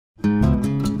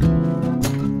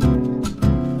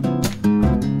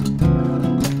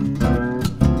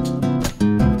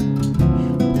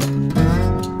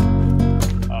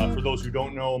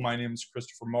My name is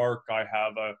Christopher Mark. I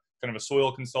have a kind of a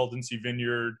soil consultancy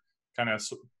vineyard kind of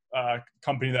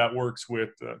company that works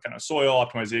with kind of soil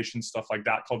optimization, stuff like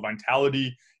that, called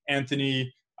Vitality.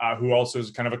 Anthony, who also is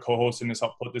kind of a co-host and has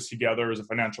helped put this together, as a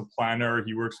financial planner.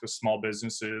 He works with small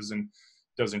businesses and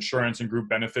does insurance and group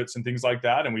benefits and things like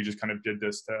that. And we just kind of did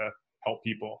this to help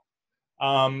people.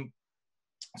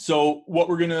 So what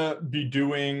we're going to be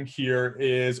doing here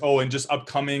is, and just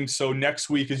upcoming. So next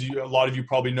week, as a lot of you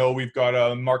probably know, we've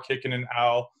got Mark Hicken and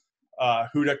Al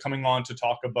Huda coming on to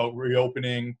talk about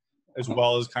reopening, as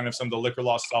well as kind of some of the liquor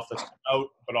law stuff that's come out,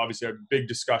 but obviously a big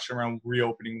discussion around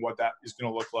reopening, what that is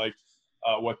going to look like,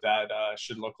 what that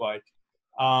should look like,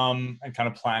 and kind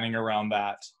of planning around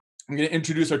that. I'm going to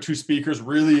introduce our two speakers.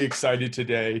 Really excited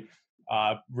today.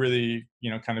 Really,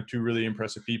 kind of two really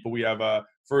impressive people. We have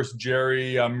first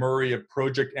Jerry Murray of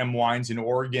Project M Wines in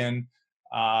Oregon.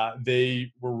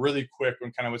 They were really quick,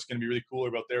 and kind of what's going to be really cool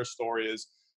about their story is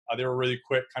they were really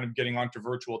quick kind of getting onto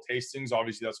virtual tastings.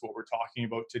 Obviously, that's what we're talking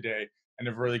about today, and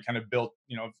have really kind of built,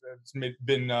 it's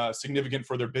been significant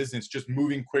for their business, just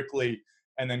moving quickly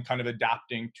and then kind of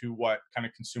adapting to what kind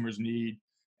of consumers need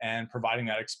and providing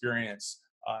that experience.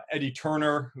 Eddie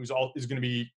Turner, is going to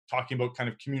be talking about kind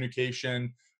of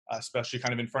communication, especially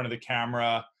kind of in front of the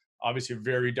camera. Obviously, a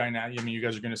very dynamic. I mean, you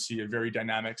guys are going to see a very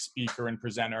dynamic speaker and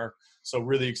presenter. So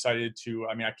really excited to.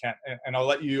 I mean, I can't. And I'll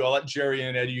let Jerry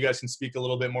and Eddie. You guys can speak a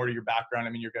little bit more to your background.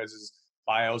 I mean, your guys'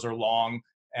 bios are long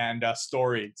and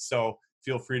storied. So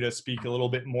feel free to speak a little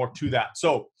bit more to that.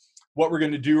 So what we're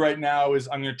going to do right now is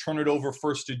I'm going to turn it over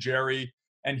first to Jerry,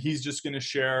 and he's just going to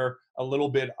share a little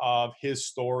bit of his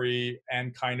story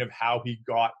and kind of how he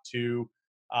got to,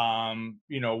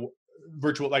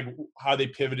 virtual, like how they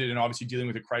pivoted and obviously dealing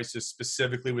with a crisis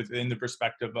specifically within the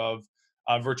perspective of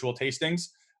virtual tastings.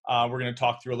 We're going to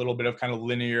talk through a little bit of kind of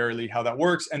linearly how that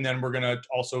works. And then we're going to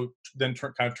also then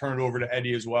kind of turn it over to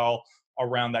Eddie as well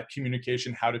around that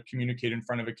communication, how to communicate in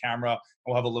front of a camera.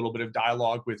 We'll have a little bit of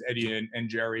dialogue with Eddie and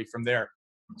Jerry from there.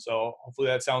 So hopefully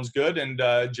that sounds good. And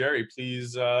Jerry,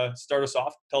 please start us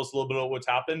off. Tell us a little bit about what's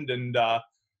happened and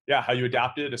how you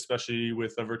adapted, especially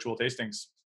with virtual tastings.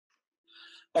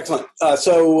 Excellent.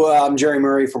 So I'm Jerry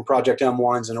Murray from Project M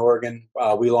Wines in Oregon.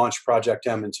 We launched Project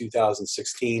M in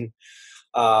 2016.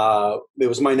 It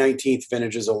was my 19th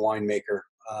vintage as a winemaker.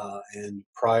 And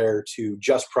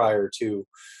just prior to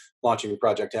launching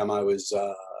Project M, I was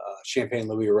Champagne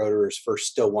Louis Roederer's first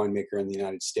still winemaker in the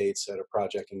United States at a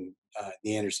project in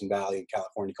the Anderson Valley in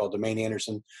California called Domaine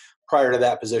Anderson. Prior to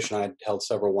that position, I had held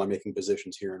several winemaking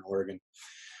positions here in Oregon.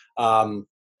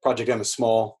 Project M is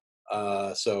small.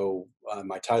 So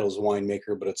my title is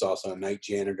winemaker, but it's also a night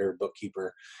janitor,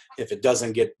 bookkeeper. If it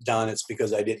doesn't get done, it's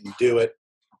because I didn't do it.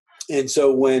 And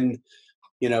so when,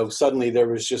 suddenly there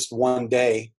was just one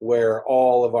day where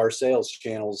all of our sales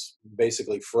channels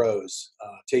basically froze.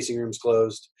 Tasting rooms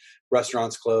closed,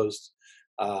 restaurants closed.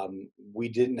 We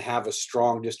didn't have a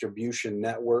strong distribution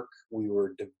network. We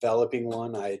were developing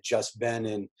one. I had just been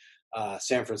in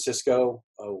San Francisco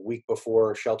a week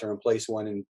before shelter-in-place went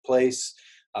in place.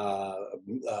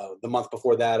 The month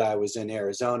before that, I was in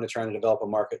Arizona trying to develop a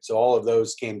market. So all of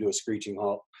those came to a screeching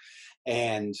halt.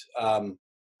 And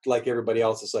like everybody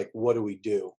else, it's like, what do we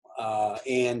do?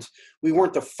 And we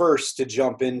weren't the first to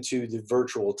jump into the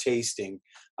virtual tasting.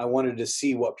 I wanted to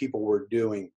see what people were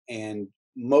doing. And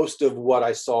most of what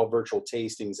I saw virtual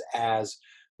tastings as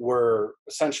were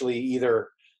essentially either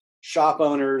shop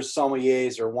owners,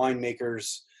 sommeliers, or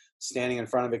winemakers standing in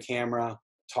front of a camera,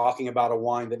 talking about a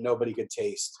wine that nobody could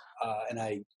taste. And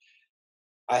I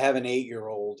have an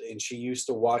 8-year-old, and she used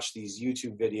to watch these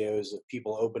YouTube videos of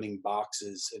people opening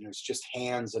boxes, and it was just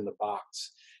hands in the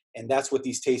box. And that's what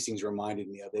these tastings reminded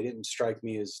me of. They didn't strike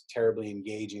me as terribly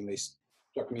engaging. They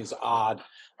struck me as odd.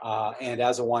 And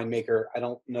as a winemaker, I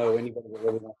don't know anybody that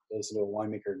really wants to listen to a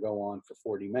winemaker go on for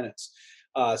 40 minutes.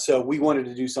 So we wanted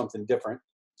to do something different.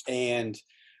 And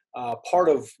part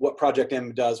of what Project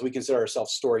M does, we consider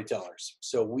ourselves storytellers.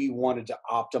 So we wanted to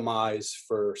optimize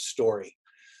for story.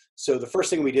 So the first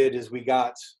thing we did is we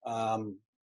got,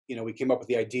 we came up with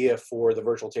the idea for the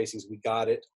virtual tastings. We got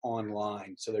it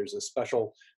online. So there's a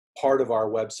special part of our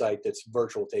website that's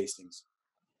virtual tastings.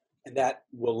 And that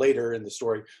will later in the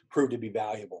story prove to be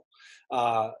valuable.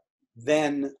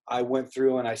 Then I went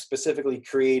through and I specifically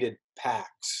created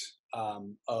packs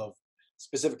of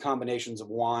specific combinations of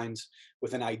wines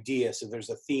with an idea. So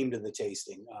there's a theme to the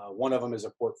tasting. One of them is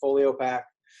a portfolio pack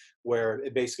where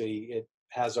it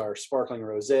has our sparkling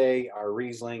rosé, our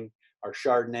Riesling, our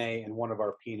Chardonnay, and one of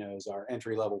our Pinots, our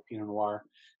entry-level Pinot Noir.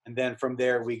 And then from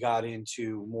there, we got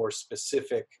into more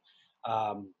specific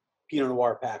Pinot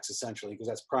Noir packs, essentially, because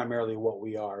that's primarily what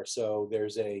we are. So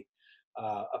there's a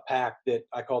pack that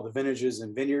I call the Vintages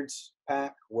and Vineyards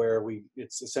pack, where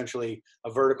it's essentially a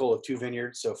vertical of 2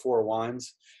 vineyards, so 4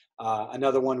 wines.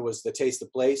 Another one was the Taste the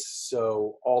Place,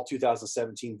 so all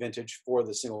 2017 vintage for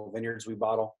the single vineyards we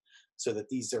bottle, so that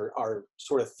these are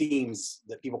sort of themes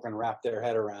that people can wrap their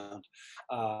head around.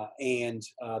 And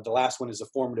the last one is a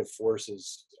Formative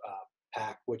Forces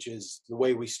pack, which is the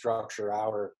way we structure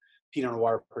our Pinot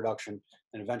Noir production,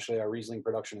 and eventually our Riesling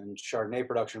production and Chardonnay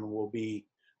production will be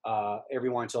every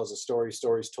wine tells a story,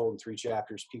 stories told in 3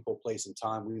 chapters, people, place, and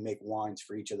time. We make wines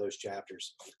for each of those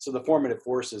chapters. So the Formative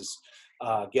Forces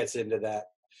gets into that.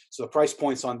 So the price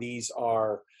points on these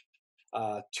are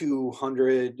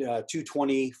 $200,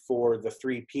 $220 for the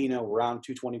 3 Pinot, around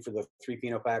 $220 for the 3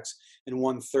 Pinot packs, and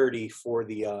 $130 for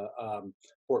the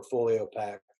portfolio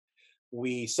pack.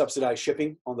 We subsidize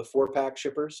shipping on the 4-pack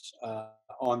shippers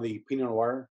on the Pinot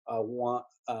Noir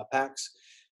packs.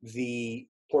 The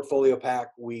portfolio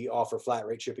pack, we offer flat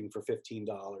rate shipping for $15.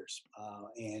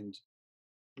 And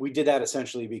we did that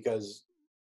essentially because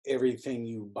everything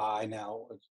you buy now,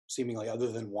 seemingly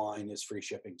other than wine, is free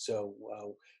shipping. So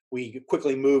we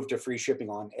quickly moved to free shipping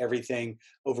on everything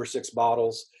over 6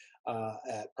 bottles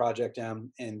at Project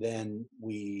M. And then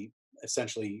we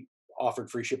essentially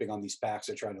offered free shipping on these packs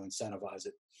to try to incentivize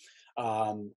it.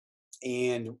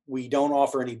 And we don't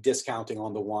offer any discounting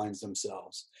on the wines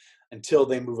themselves until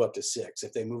they move up to 6.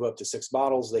 If they move up to 6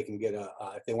 bottles, they can get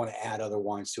if they want to add other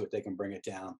wines to it, they can bring it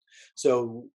down.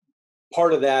 So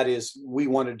part of that is we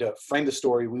wanted to frame the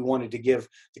story. We wanted to give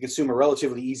the consumer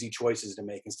relatively easy choices to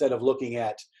make. Instead of looking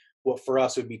at what for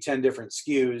us would be 10 different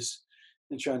SKUs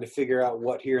and trying to figure out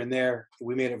what here and there,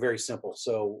 we made it very simple.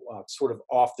 So sort of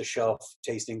off the shelf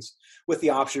tastings with the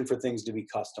option for things to be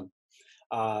custom.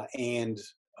 And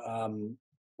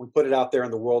we put it out there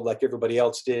in the world like everybody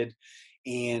else did.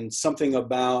 And something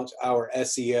about our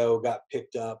SEO got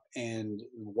picked up, and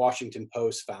the Washington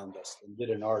Post found us and did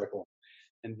an article.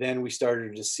 And then we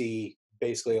started to see,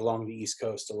 basically along the East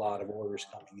Coast, a lot of orders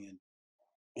coming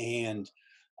in. And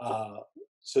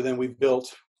so then we've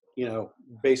built,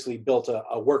 basically built a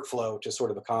workflow to sort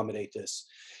of accommodate this.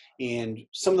 And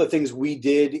some of the things we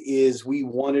did is we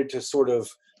wanted to sort of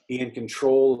be in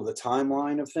control of the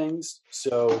timeline of things.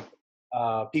 So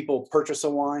people purchase a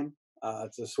wine,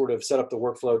 to sort of set up the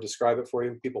workflow, describe it for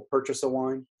you. People purchase a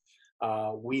wine.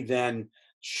 We then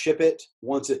ship it.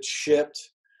 Once it's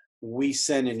shipped, we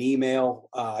send an email.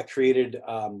 I created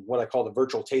what I call the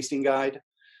virtual tasting guide.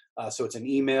 So it's an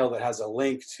email that has a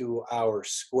link to our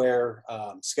Square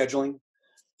scheduling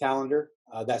calendar.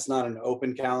 That's not an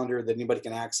open calendar that anybody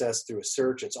can access through a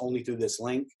search. It's only through this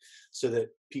link, so that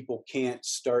people can't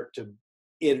start to,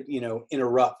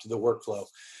 interrupt the workflow.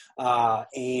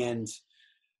 And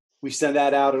we send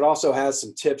that out. It also has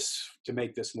some tips to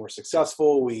make this more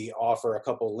successful. We offer a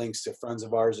couple links to friends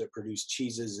of ours that produce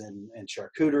cheeses and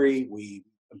charcuterie. We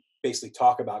basically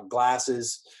talk about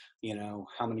glasses.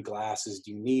 How many glasses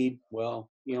do you need?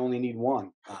 Well, you only need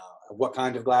 1. What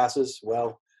kind of glasses?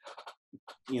 Well,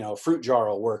 a fruit jar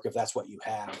will work if that's what you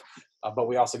have. But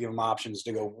we also give them options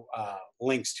to go,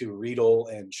 links to Riedel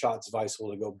and Schatz Weissel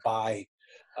to go buy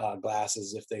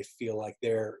glasses if they feel like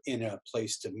they're in a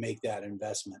place to make that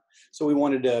investment. So we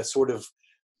wanted to sort of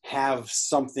have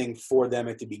something for them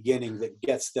at the beginning that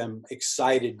gets them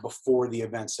excited before the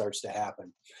event starts to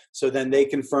happen. So then they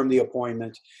confirm the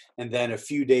appointment, and then a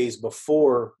few days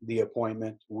before the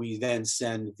appointment, we then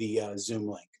send the Zoom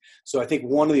link. So I think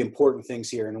one of the important things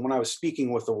here, and when I was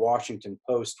speaking with the Washington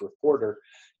Post reporter,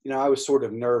 I was sort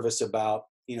of nervous about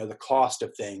the cost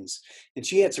of things. And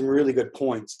she had some really good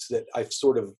points that I've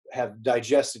sort of have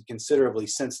digested considerably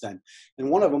since then. And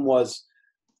one of them was,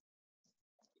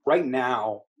 right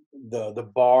now,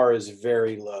 the bar is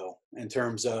very low in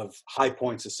terms of high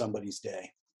points of somebody's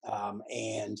day.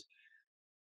 And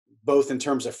both in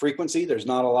terms of frequency, there's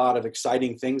not a lot of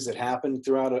exciting things that happen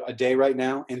throughout a day right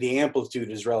now, and the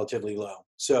amplitude is relatively low.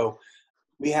 So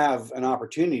we have an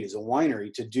opportunity as a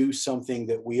winery to do something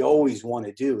that we always want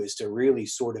to do, is to really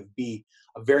sort of be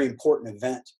a very important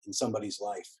event in somebody's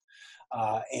life.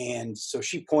 And so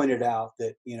she pointed out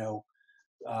that,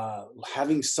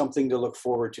 having something to look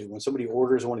forward to. When somebody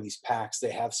orders one of these packs,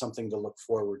 they have something to look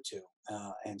forward to.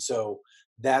 And so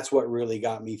that's what really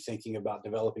got me thinking about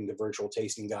developing the virtual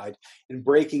tasting guide and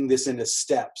breaking this into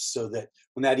steps, so that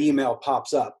when that email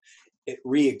pops up, it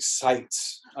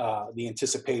re-excites the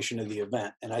anticipation of the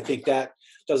event. And I think that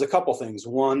does a couple things.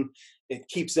 One, it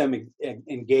keeps them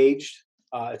engaged.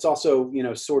 It's also,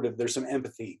 sort of, there's some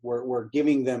empathy. We're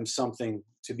giving them something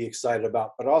to be excited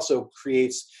about, but also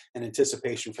creates an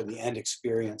anticipation for the end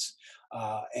experience.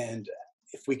 And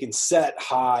if we can set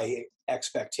high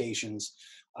expectations,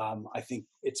 I think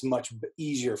it's much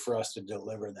easier for us to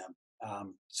deliver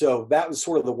them. So that was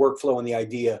sort of the workflow and the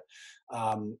idea.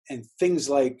 And things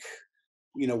like,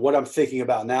 what I'm thinking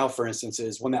about now, for instance,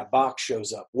 is when that box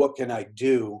shows up, what can I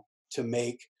do to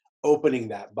make opening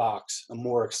that box a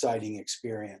more exciting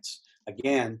experience?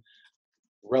 Again,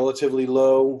 relatively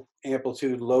low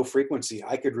amplitude, low frequency.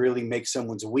 I could really make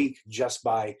someone's week just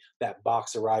by that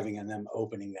box arriving and them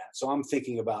opening that. So I'm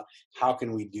thinking about how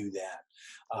can we do that,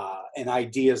 and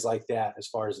ideas like that as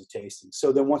far as the tasting.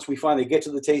 So then once we finally get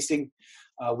to the tasting,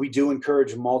 we do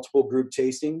encourage multiple group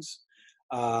tastings,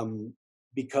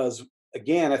 because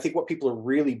again, I think what people are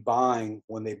really buying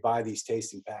when they buy these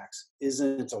tasting packs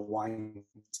isn't a wine.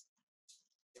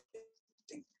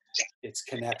 It's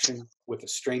connection with a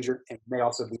stranger, and it may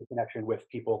also be a connection with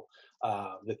people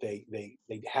that they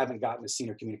haven't gotten to see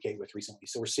or communicate with recently.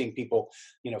 So we're seeing people,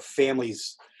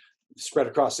 families spread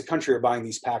across the country are buying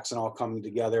these packs and all coming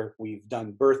together. We've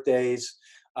done birthdays,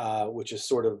 which is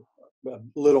sort of a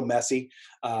little messy,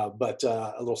 but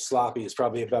a little sloppy is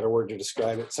probably a better word to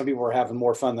describe it. Some people are having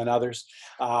more fun than others.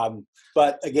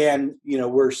 But again,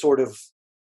 we're sort of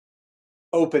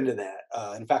open to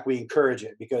that. In fact, we encourage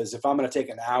it, because if I'm going to take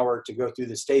an hour to go through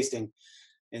this tasting,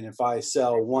 and if I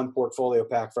sell one portfolio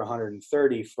pack for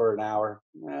 130 for an hour,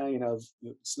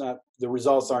 it's not, the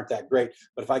results aren't that great.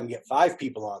 But if I can get 5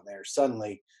 people on there,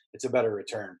 suddenly it's a better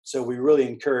return. So we really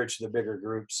encourage the bigger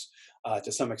groups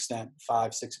to some extent,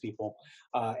 5, 6 people.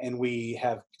 And we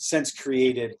have since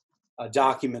created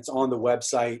documents on the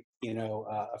website,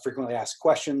 frequently asked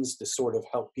questions to sort of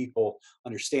help people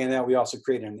understand that. We also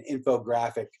created an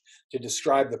infographic to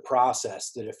describe the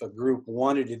process, that if a group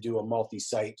wanted to do a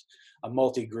multi-site, a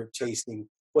multi-group tasting,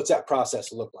 what's that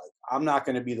process look like? I'm not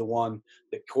going to be the one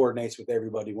that coordinates with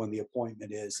everybody when the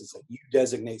appointment is. It's like, you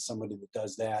designate somebody that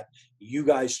does that. You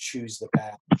guys choose the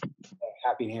path.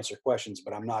 Happy to answer questions,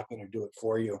 but I'm not going to do it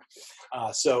for you.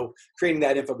 So creating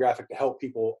that infographic to help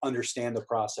people understand the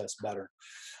process better.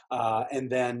 And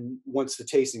then once the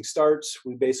tasting starts,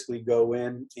 we basically go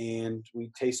in and we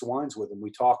taste wines with them.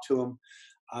 We talk to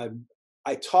them.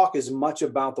 I talk as much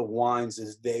about the wines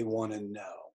as they want to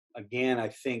know. Again, I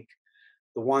think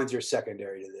the wines are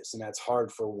secondary to this, and that's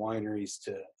hard for wineries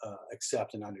to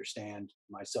accept and understand,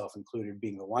 myself included,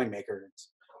 being the winemaker.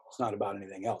 It's not about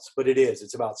anything else, but it is.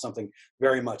 It's about something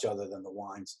very much other than the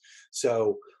wines.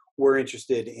 So we're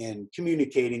interested in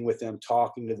communicating with them,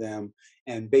 talking to them,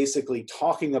 and basically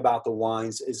talking about the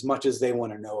wines as much as they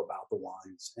want to know about the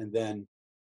wines. And then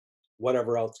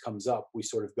whatever else comes up, we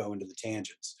sort of go into the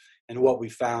tangents. And what we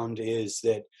found is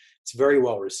that it's very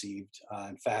well received.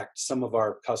 In fact, some of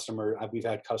our we've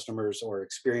had customers or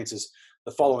experiences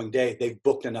the following day, they've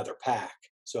booked another pack.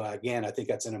 So again, I think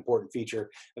that's an important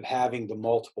feature of having the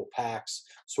multiple packs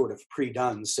sort of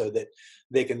pre-done, so that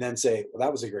they can then say, well,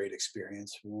 that was a great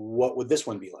experience. What would this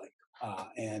one be like?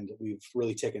 And we've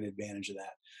really taken advantage of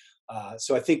that.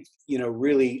 So I think,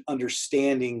 really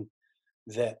understanding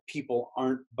that people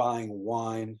aren't buying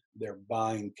wine, they're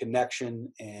buying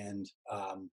connection and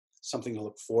something to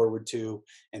look forward to,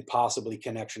 and possibly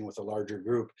connection with a larger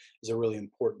group is a really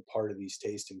important part of these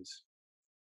tastings.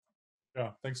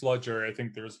 Yeah, thanks a lot, Jerry. I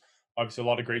think there's obviously a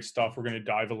lot of great stuff we're going to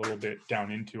dive a little bit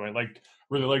down into. I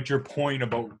really liked your point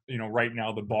about, right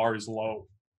now the bar is low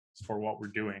for what we're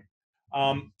doing.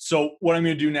 So what I'm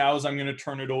going to do now is I'm going to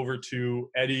turn it over to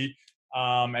Eddie,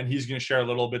 and he's going to share a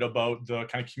little bit about the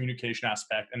kind of communication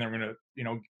aspect, and then we're going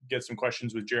to, get some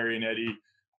questions with Jerry and Eddie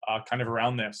kind of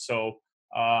around this. So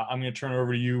I'm going to turn it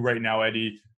over to you right now,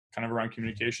 Eddie, kind of around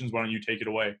communications. Why don't you take it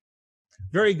away?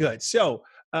 Very good. So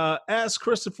as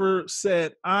Christopher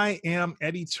said, I am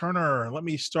Eddie Turner. Let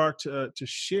me start to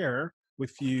share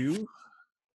with you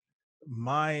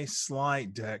my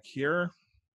slide deck here.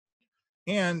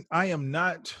 And I am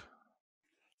not,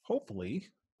 hopefully,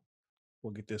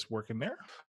 we'll get this working there.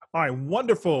 All right,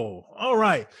 wonderful. All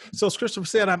right. So as Christopher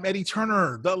said, I'm Eddie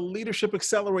Turner, the Leadership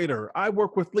Accelerator. I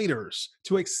work with leaders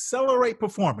to accelerate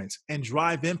performance and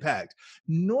drive impact.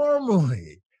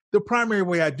 Normally, the primary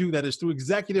way I do that is through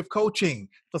executive coaching,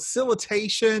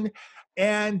 facilitation,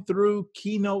 and through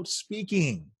keynote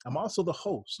speaking. I'm also the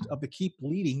host of the Keep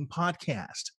Leading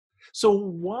podcast. So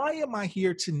why am I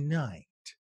here tonight?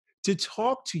 To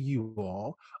talk to you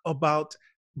all about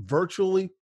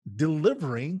virtually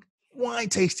delivering wine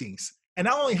tastings, and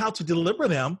not only how to deliver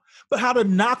them, but how to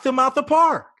knock them out the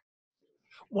park.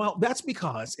 Well, that's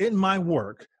because in my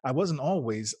work, I wasn't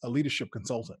always a leadership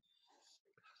consultant.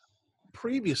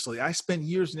 Previously, I spent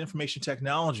years in information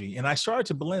technology, and I started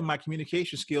to blend my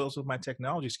communication skills with my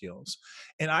technology skills.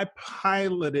 And I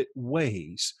piloted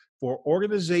ways for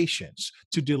organizations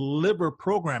to deliver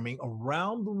programming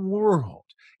around the world,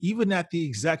 even at the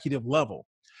executive level.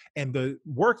 And the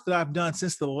work that I've done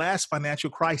since the last financial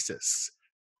crisis,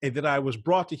 and that I was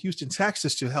brought to Houston,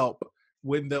 Texas to help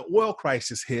when the oil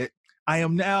crisis hit, I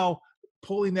am now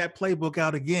pulling that playbook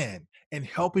out again and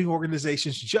helping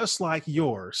organizations just like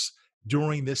yours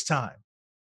during this time.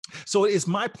 So it is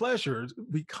my pleasure,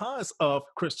 because of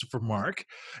Christopher Mark,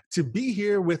 to be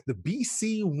here with the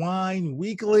BC Wine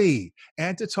Weekly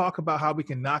and to talk about how we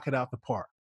can knock it out the park.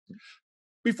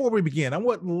 Before we begin, I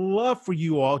would love for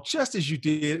you all, just as you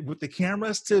did with the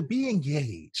cameras, to be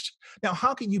engaged. Now,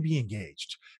 how can you be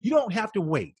engaged? You don't have to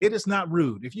wait. It is not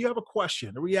rude. If you have a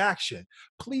question, a reaction,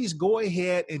 please go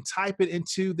ahead and type it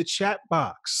into the chat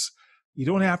box. You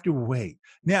don't have to wait.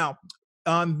 Now,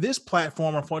 on this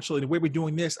platform, unfortunately, the way we're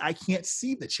doing this, I can't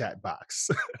see the chat box.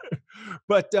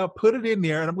 But put it in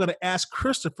there, and I'm going to ask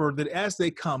Christopher that as they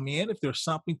come in, if there's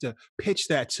something, to pitch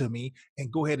that to me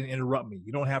and go ahead and interrupt me.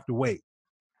 You don't have to wait.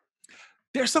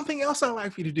 There's something else I'd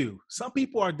like for you to do. Some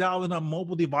people are dialing on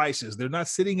mobile devices. They're not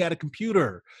sitting at a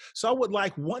computer. So I would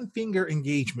like one finger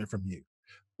engagement from you.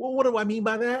 Well, what do I mean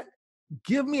by that?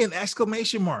 Give me an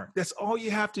exclamation mark. That's all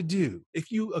you have to do. If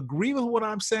you agree with what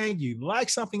I'm saying, you like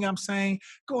something I'm saying,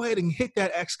 go ahead and hit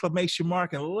that exclamation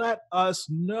mark and let us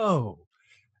know.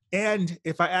 And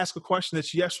if I ask a question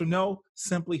that's yes or no,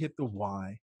 simply hit the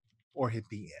Y or hit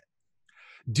the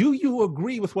N. Do you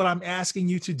agree with what I'm asking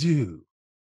you to do?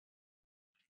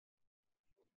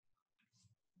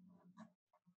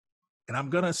 And I'm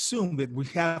going to assume that we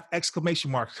have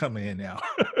exclamation marks coming in now.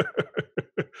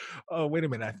 Oh, wait a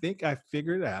minute. I think I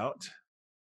figured out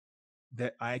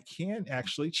that I can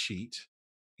actually cheat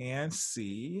and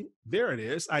see. There it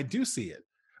is. I do see it.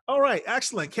 All right.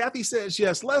 Excellent. Kathy says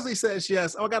yes. Leslie says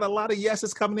yes. Oh, I got a lot of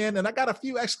yeses coming in, and I got a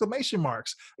few exclamation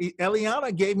marks.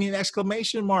 Eliana gave me an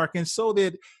exclamation mark, and so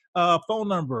did a phone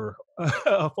number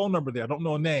there. I don't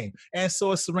know a name. And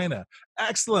so is Serena.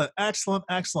 Excellent, excellent,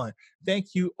 excellent.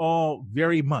 Thank you all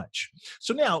very much.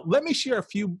 So now let me share a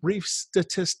few brief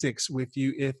statistics with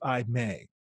you, if I may.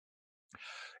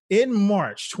 In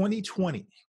March 2020,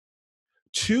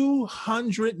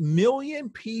 200 million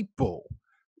people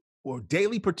or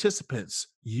daily participants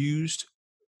used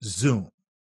Zoom.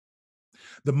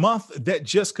 The month that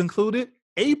just concluded,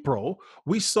 April,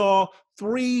 we saw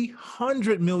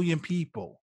 300 million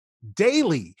people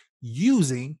daily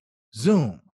using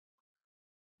Zoom.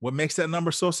 What makes that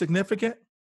number so significant?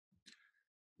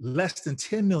 Less than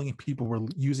 10 million people were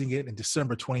using it in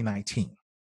December 2019.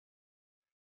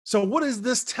 So what does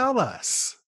this tell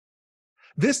us?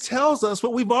 This tells us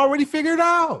what we've already figured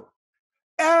out.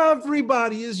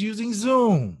 Everybody is using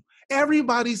Zoom.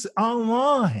 Everybody's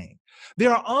online.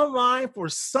 They're online for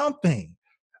something.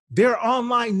 They're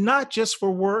online not just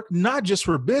for work, not just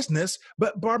for business,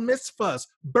 but bar mitzvahs,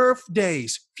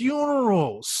 birthdays,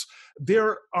 funerals.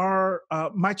 There are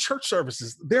my church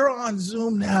services. They're on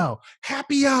Zoom now.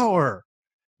 Happy hour,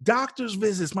 doctor's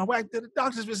visits. My wife did a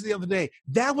doctor's visit the other day.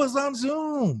 That was on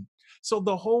Zoom. So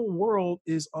the whole world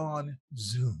is on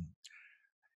Zoom.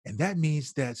 And that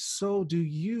means that so do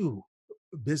you,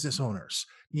 business owners,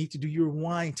 need to do your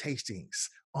wine tastings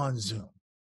on Zoom.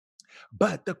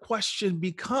 But the question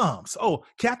becomes, oh,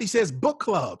 Kathy says book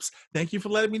clubs. Thank you for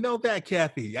letting me know that,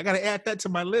 Kathy. I got to add that to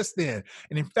my list then.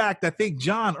 And in fact, I think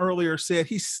John earlier said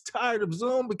he's tired of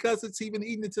Zoom because it's even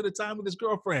eating into the time with his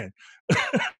girlfriend.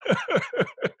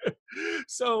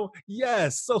 So,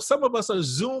 yes. So some of us are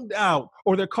zoomed out,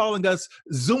 or they're calling us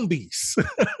zombies.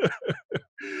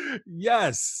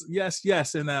 Yes, yes,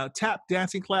 yes. And tap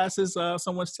dancing classes,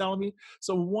 someone's telling me.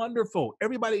 So wonderful.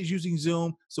 Everybody's using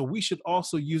Zoom, so we should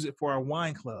also use it for our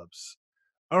wine clubs.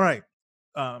 All right.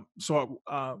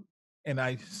 And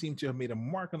I seem to have made a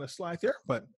mark on the slide there,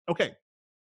 but okay.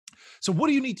 So what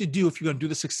do you need to do if you're going to do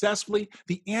this successfully?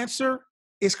 The answer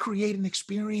is create an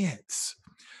experience.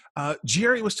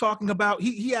 Jerry was talking about,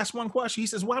 he asked one question. He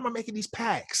says, why am I making these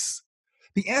packs?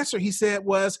 The answer, he said,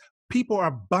 was people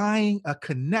are buying a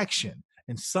connection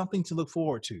and something to look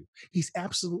forward to. He's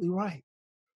absolutely right.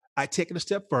 I take it a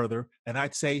step further and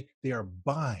I'd say they are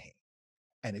buying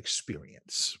an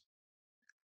experience.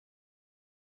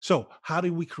 So how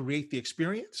do we create the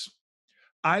experience?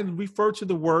 I refer to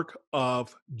the work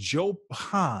of Joe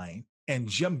Pine and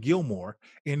Jim Gilmore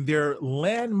in their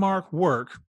landmark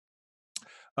work,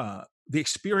 The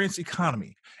Experience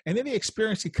Economy. And in The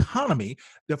Experience Economy,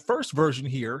 the first version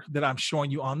here that I'm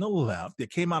showing you on the left,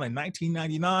 that came out in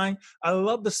 1999, I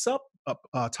love the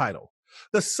subtitle.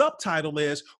 The subtitle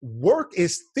is Work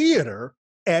is Theater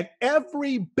and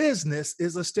Every Business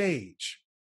is a Stage.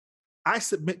 I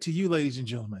submit to you, ladies and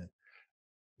gentlemen,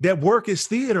 that work is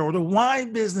theater or the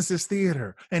wine business is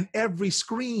theater, and every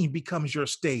screen becomes your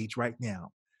stage right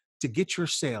now to get your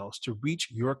sales to reach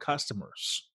your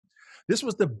customers. This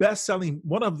was the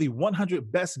one of the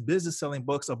 100 best business selling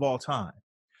books of all time.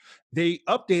 They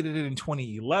updated it in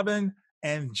 2011,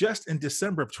 and just in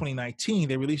December of 2019,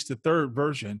 they released the third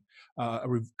version, a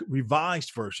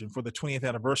revised version for the 20th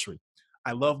anniversary.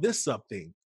 I love this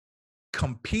update.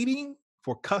 Competing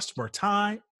for customer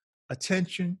time,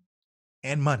 attention,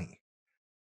 and money.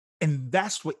 And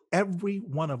that's what every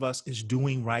one of us is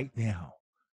doing right now.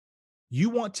 You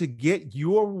want to get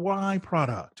your wine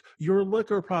product, your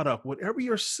liquor product, whatever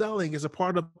you're selling as a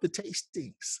part of the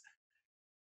tastings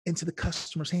into the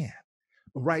customer's hand.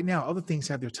 But right now, other things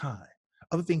have their time,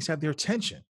 other things have their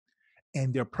attention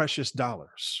and their precious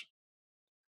dollars.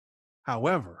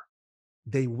 However,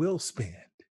 they will spend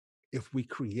if we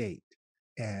create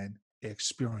an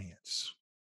experience.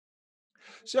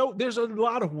 So there's a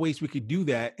lot of ways we could do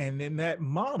that. And in that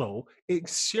model,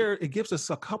 it gives us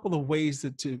a couple of ways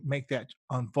to make that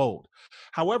unfold.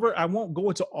 However, I won't go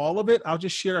into all of it. I'll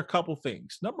just share a couple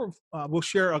things. We'll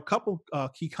share a couple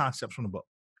key concepts from the book.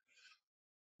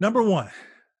 Number one,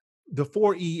 the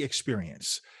 4E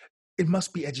experience. It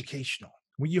must be educational.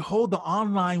 When you hold the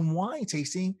online wine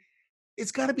tasting,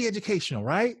 it's got to be educational,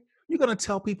 right? You're going to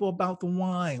tell people about the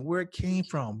wine, where it came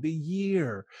from, the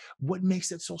year, what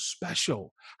makes it so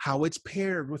special, how it's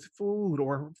paired with food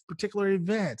or particular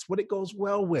events, what it goes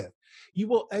well with. You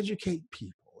will educate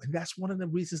people, and that's one of the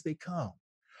reasons they come.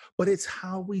 But it's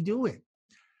how we do it.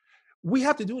 We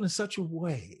have to do it in such a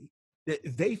way that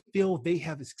they feel they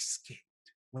have escaped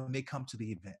when they come to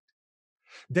the event.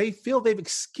 They feel they've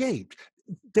escaped.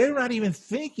 They're not even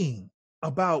thinking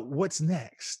about what's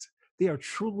next. They are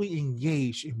truly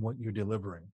engaged in what you're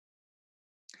delivering.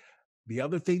 The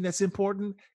other thing that's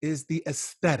important is the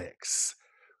aesthetics.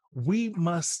 We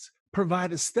must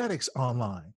provide aesthetics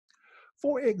online.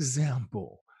 For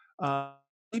example,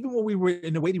 even when we were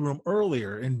in the waiting room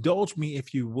earlier, indulge me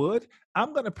if you would.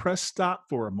 I'm going to press stop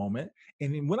for a moment.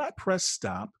 And when I press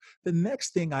stop, the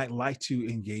next thing I'd like to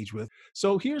engage with.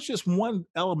 So here's just one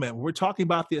element. We're talking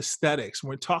about the aesthetics.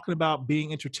 We're talking about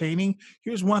being entertaining.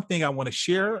 Here's one thing I want to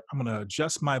share. I'm going to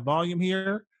adjust my volume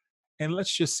here. And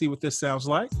let's just see what this sounds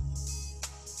like.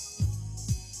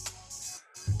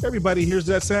 Everybody hears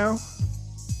that sound?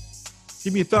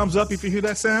 Give me a thumbs up if you hear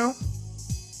that sound.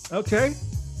 Okay.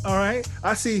 All right.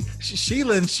 I see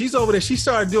Sheila, and she's over there. She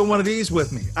started doing one of these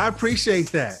with me. I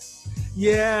appreciate that.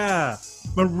 Yeah.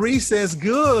 Marie says,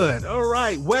 good. All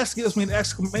right. Wes gives me an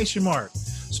exclamation mark.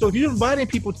 So if you're inviting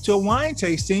people to a wine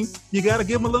tasting, you got to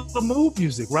give them a little mood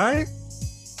music, right?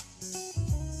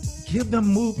 Give them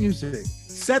mood music.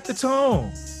 Set the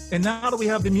tone. And now that we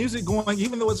have the music going,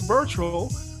 even though it's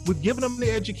virtual, we've given them the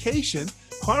education.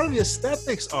 Part of the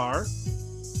aesthetics are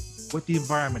what the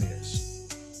environment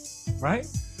is, right?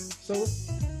 So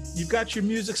you've got your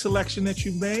music selection that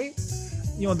you made.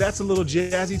 You know, that's a little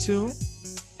jazzy tune.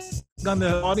 On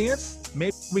the audience,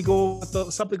 maybe we go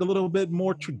with something a little bit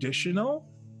more traditional.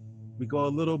 We go a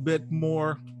little bit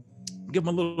more, give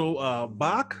them a little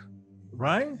Bach,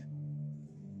 right?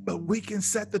 But we can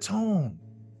set the tone.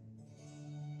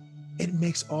 It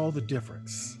makes all the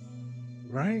difference,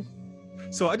 right?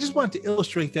 So I just wanted to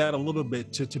illustrate that a little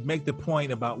bit to make the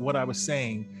point about what I was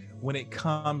saying when it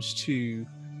comes to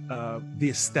the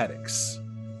aesthetics,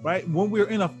 right? When we're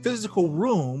in a physical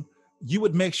room, you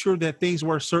would make sure that things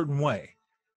were a certain way.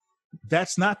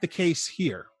 That's not the case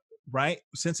here, right?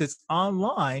 Since it's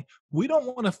online, we don't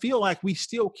want to feel like we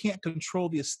still can't control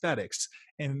the aesthetics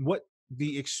and what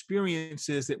the experience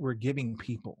is that we're giving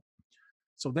people.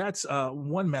 So that's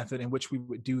one method in which we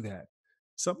would do that.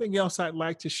 Something else I'd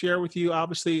like to share with you,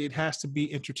 obviously, it has to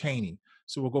be entertaining.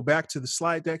 So we'll go back to the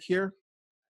slide deck here.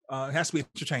 It has to be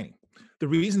entertaining. The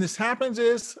reason this happens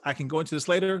is, I can go into this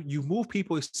later, you move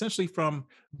people essentially from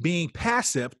being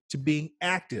passive to being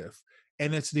active.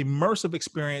 And it's an immersive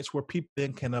experience where people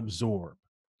then can absorb.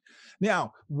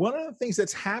 Now, one of the things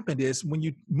that's happened is when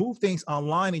you move things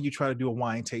online and you try to do a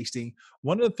wine tasting,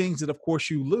 one of the things that, of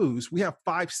course, you lose, we have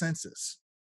 5 senses.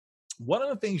 One of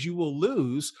the things you will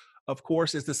lose, of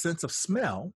course, is the sense of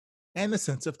smell and the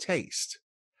sense of taste.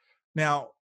 Now,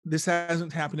 this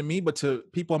hasn't happened to me, but to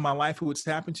people in my life who it's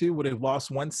happened to, where they've lost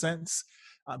one sense,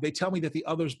 they tell me that the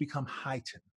others become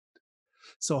heightened.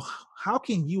 So how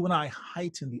can you and I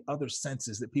heighten the other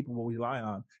senses that people will rely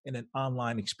on in an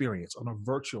online experience, on a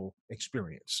virtual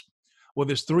experience? Well,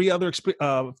 there's 3 other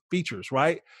features,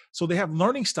 right? So they have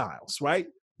learning styles, right?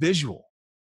 Visual,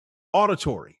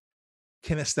 auditory,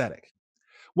 kinesthetic.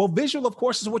 Well, visual, of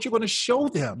course, is what you're going to show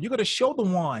them. You're going to show the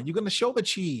wine. You're going to show the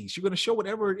cheese. You're going to show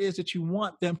whatever it is that you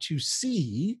want them to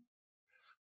see.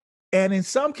 And in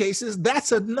some cases,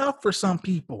 that's enough for some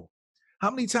people. How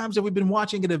many times have we been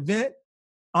watching an event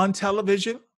on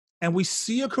television and we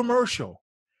see a commercial?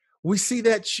 We see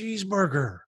that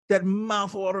cheeseburger, that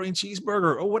mouth-watering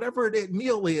cheeseburger, or whatever that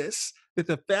meal is that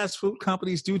the fast food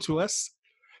companies do to us.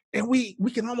 And we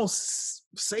can almost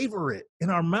savor it in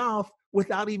our mouth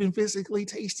without even physically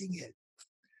tasting it,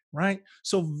 right?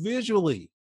 So visually,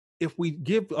 if we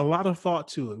give a lot of thought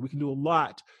to it, we can do a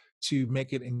lot to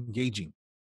make it engaging.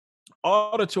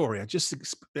 Auditory, I just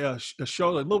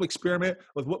showed a little experiment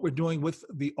with what we're doing with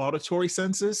the auditory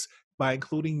senses by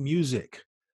including music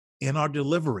in our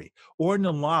delivery or in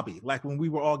the lobby, like when we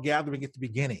were all gathering at the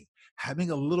beginning.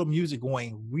 Having a little music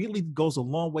going really goes a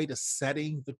long way to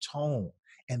setting the tone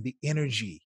and the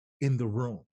energy in the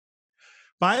room.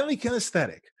 Finally,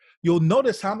 kinesthetic. You'll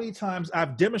notice how many times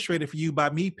I've demonstrated for you by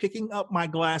me picking up my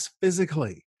glass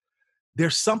physically.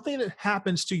 There's something that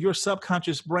happens to your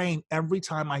subconscious brain every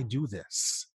time I do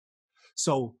this.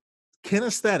 So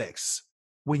kinesthetics,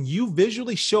 when you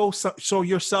visually show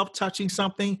yourself touching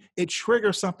something, it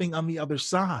triggers something on the other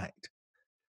side,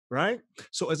 right?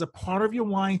 So as a part of your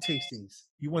wine tastings,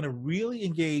 you want to really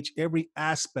engage every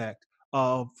aspect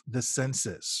of the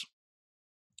senses.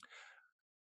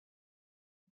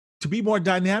 To be more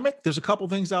dynamic, there's a couple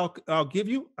things I'll give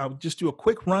you. I'll just do a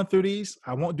quick run through these.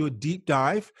 I won't do a deep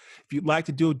dive. If you'd like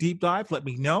to do a deep dive, let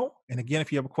me know. And again,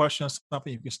 if you have a question on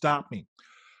something, you can stop me.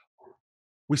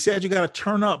 We said you got to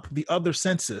turn up the other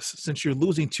senses since you're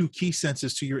losing 2 key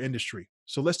senses to your industry.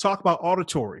 So let's talk about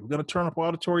auditory. We're going to turn up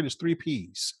auditory. There's 3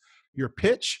 Ps: your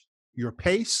pitch, your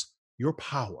pace, your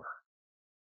power.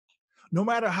 No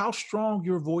matter how strong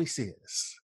your voice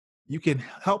is, you can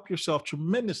help yourself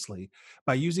tremendously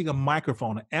by using a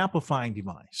microphone, an amplifying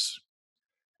device.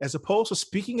 As opposed to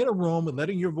speaking in a room and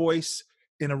letting your voice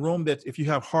in a room that, if you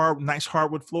have nice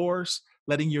hardwood floors,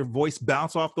 letting your voice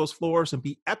bounce off those floors and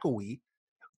be echoey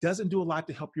doesn't do a lot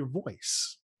to help your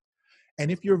voice. And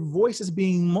if your voice is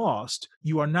being lost,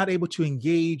 you are not able to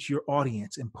engage your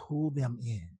audience and pull them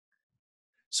in.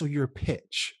 So your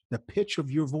pitch, the pitch of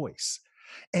your voice.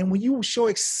 And when you show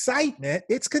excitement,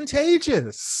 it's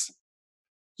contagious.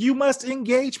 You must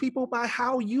engage people by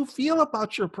how you feel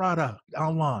about your product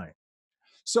online.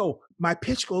 So my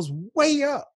pitch goes way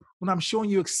up when I'm showing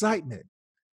you excitement.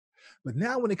 But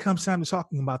now when it comes time to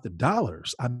talking about the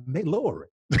dollars, I may lower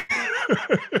it.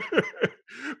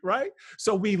 Right?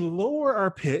 So we lower our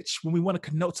pitch when we want to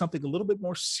connote something a little bit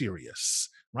more serious,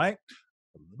 right?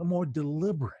 A little more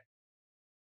deliberate.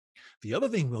 The other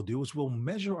thing we'll do is we'll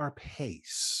measure our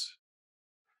pace.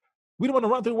 We don't want to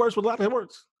run through words with a lot of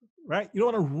words, right? You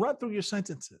don't want to run through your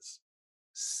sentences.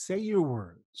 Say your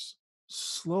words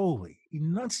slowly,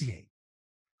 enunciate.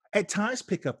 At times,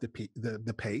 pick up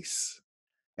the pace.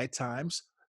 At times,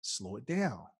 slow it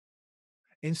down.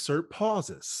 Insert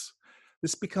pauses.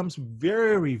 This becomes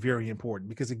very, very important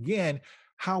because, again,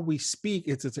 how we speak,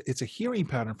 it's a hearing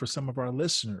pattern for some of our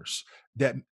listeners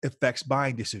that affects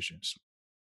buying decisions.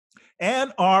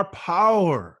 And our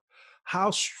power, how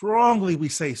strongly we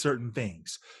say certain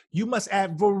things. You must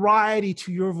add variety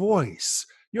to your voice.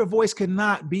 Your voice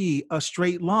cannot be a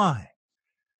straight line.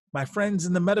 My friends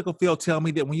in the medical field tell me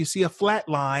that when you see a flat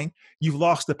line, you've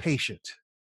lost a patient.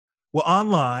 Well,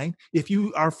 online, if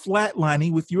you are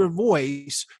flatlining with your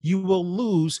voice, you will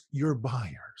lose your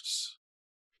buyers.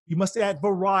 You must add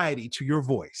variety to your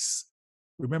voice.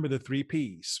 Remember the 3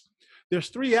 Ps. There's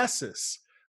 3 S's.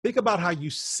 Think about how you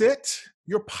sit,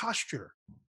 your posture,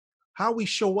 how we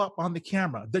show up on the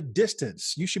camera, the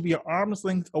distance. You should be an arm's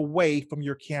length away from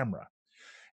your camera.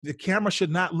 The camera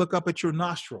should not look up at your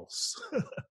nostrils,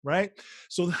 right?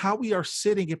 So how we are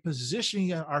sitting and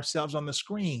positioning ourselves on the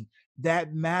screen,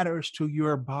 that matters to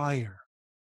your buyer.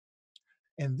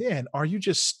 And then, are you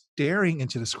just staring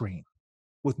into the screen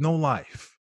with no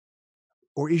life?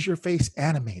 Or is your face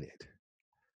animated?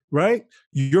 Right?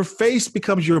 Your face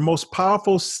becomes your most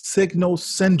powerful signal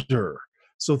sender.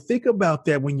 So think about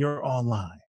that when you're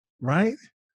online, right?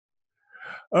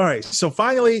 All right. So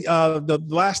finally, the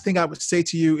last thing I would say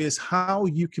to you is how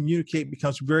you communicate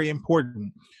becomes very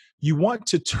important. You want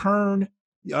to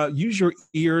use your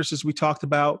ears, as we talked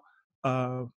about,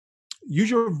 use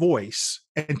your voice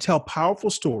and tell powerful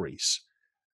stories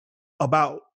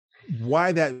about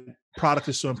why that product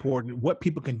is so important, what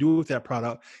people can do with that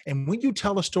product. And when you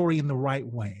tell a story in the right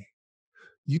way,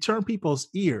 you turn people's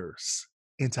ears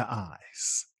into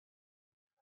eyes.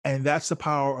 And that's the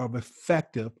power of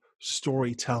effective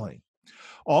storytelling.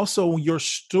 Also, your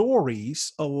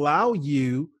stories allow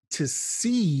you to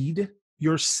seed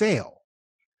your sale.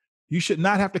 You should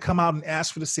not have to come out and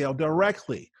ask for the sale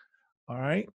directly. All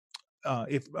right. I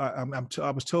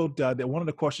was told that one of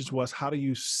the questions was, how do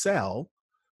you sell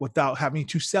without having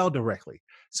to sell directly?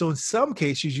 So in some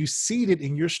cases, you seed it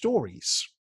in your stories.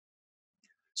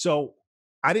 So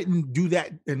I didn't do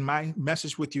that in my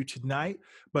message with you tonight,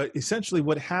 but essentially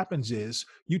what happens is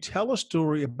you tell a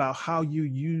story about how you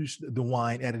used the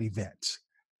wine at an event,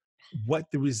 what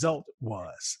the result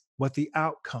was, what the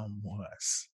outcome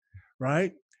was,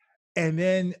 right? And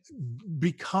then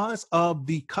because of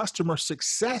the customer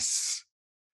success,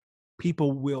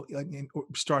 people will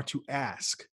start to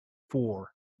ask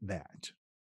for that.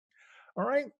 All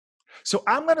right. So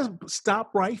I'm going to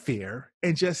stop right there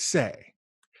and just say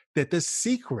that the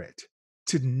secret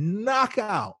to knock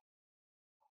out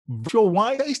virtual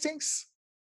wine tastings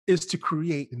is to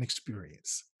create an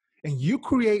experience. And you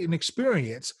create an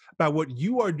experience by what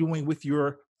you are doing with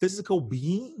your physical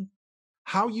being,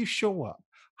 how you show up,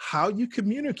 how you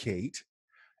communicate,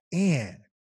 and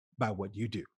by what you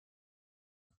do.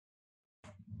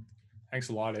 Thanks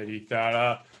a lot, Eddie.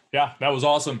 That was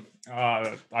awesome.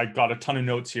 I got a ton of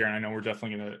notes here, and I know we're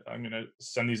definitely I'm gonna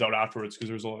send these out afterwards because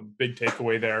there's a big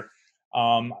takeaway there.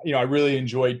 I really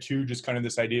enjoyed too, just kind of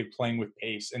this idea of playing with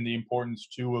pace and the importance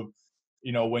too of,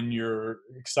 when you're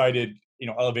excited,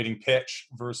 elevating pitch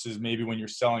versus maybe when you're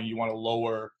selling, you want to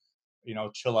lower,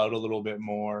 chill out a little bit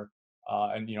more,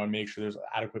 and make sure there's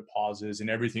adequate pauses and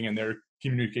everything in there.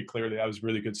 Communicate clearly. That was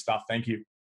really good stuff. Thank you.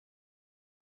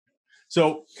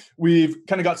 So we've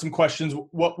kind of got some questions.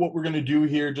 What we're going to do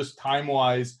here, just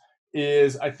time-wise,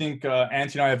 is I think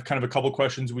Auntie and I have kind of a couple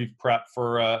questions we've prepped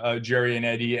for Jerry and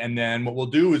Eddie. And then what we'll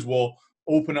do is we'll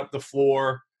open up the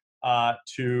floor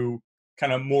to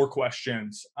kind of more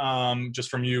questions just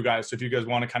from you guys. So if you guys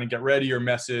want to kind of get ready or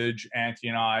message Auntie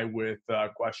and I with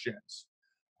questions.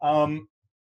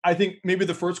 I think maybe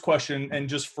the first question, and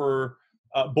just for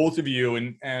both of you,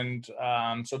 and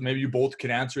so maybe you both can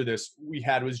answer this,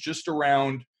 was just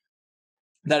around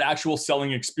that actual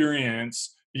selling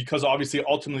experience, because obviously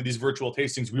ultimately these virtual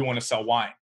tastings, we want to sell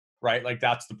wine, right? Like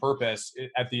that's the purpose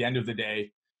at the end of the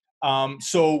day.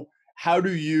 So how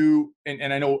do you,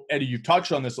 and I know Eddie, you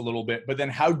touched on this a little bit, but then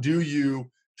how do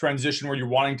you transition where you're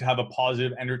wanting to have a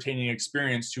positive, entertaining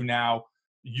experience to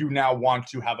you now want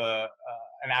to have an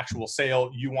actual sale,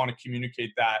 you want to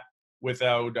communicate that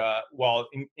without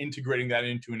integrating that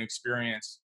into an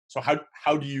experience. So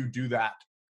how do you do that?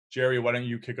 Jerry, why don't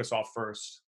you kick us off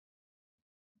first?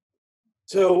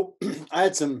 So I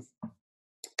had some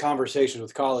conversations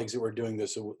with colleagues that were doing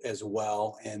this as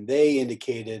well, and they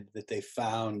indicated that they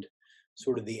found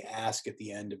sort of the ask at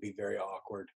the end to be very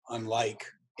awkward, unlike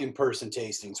in-person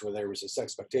tastings where there was this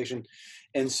expectation.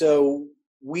 And so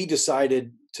we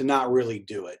decided to not really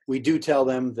do it. We do tell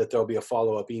them that there'll be a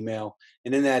follow-up email,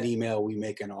 and in that email we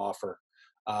make an offer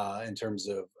in terms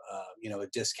of a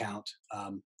discount.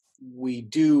 We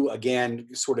do, again,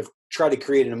 sort of try to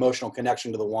create an emotional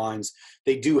connection to the wines.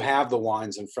 They do have the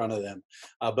wines in front of them,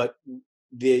 but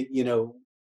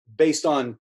based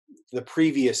on the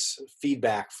previous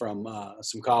feedback from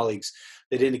some colleagues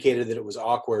that indicated that it was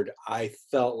awkward, I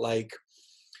felt like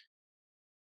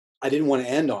I didn't want to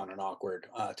end on an awkward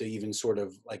to even sort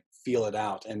of like feel it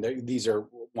out. And these are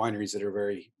wineries that are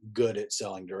very good at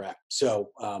selling direct.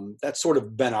 So that's sort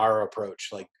of been our approach,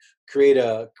 like create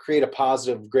a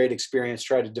positive, great experience,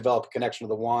 try to develop a connection to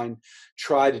the wine,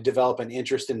 try to develop an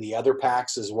interest in the other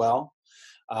packs as well.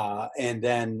 And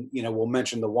then, we'll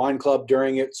mention the wine club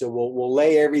during it. So we'll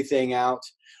lay everything out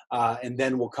and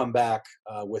then we'll come back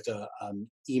with an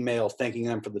email thanking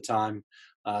them for the time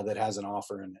that has an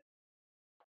offer in it.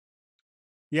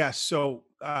 Yeah, so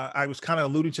I was kind of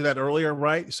alluding to that earlier,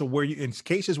 right? So in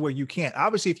cases where you can't,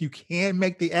 obviously, if you can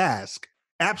make the ask,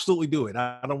 absolutely do it.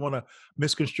 I don't want to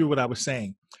misconstrue what I was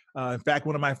saying. In fact,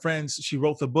 one of my friends, she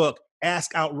wrote the book,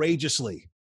 Ask Outrageously.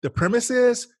 The premise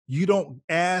is you don't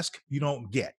ask, you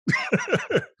don't get.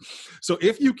 So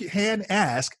if you can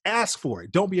ask for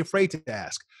it. Don't be afraid to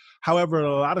ask. However, in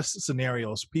a lot of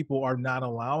scenarios, people are not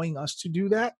allowing us to do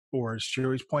that, or as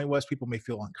Sherry's point was, people may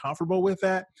feel uncomfortable with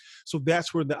that. So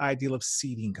that's where the ideal of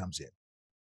seeding comes in,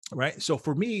 right? So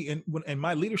for me, in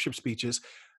my leadership speeches,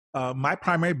 my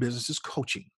primary business is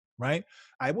coaching, right?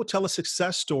 I will tell a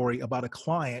success story about a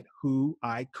client who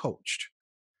I coached.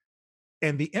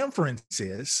 And the inference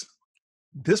is,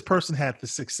 this person had the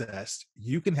success,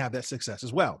 you can have that success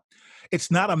as well. It's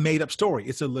not a made-up story.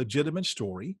 It's a legitimate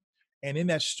story. And in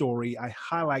that story, I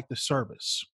highlight the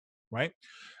service, right?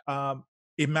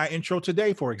 In my intro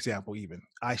today, for example, even,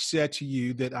 I said to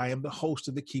you that I am the host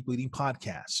of the Keep Leading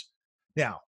podcast.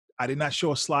 Now, I did not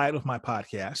show a slide of my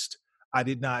podcast. I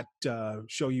did not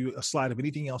show you a slide of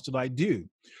anything else that I do.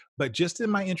 But just in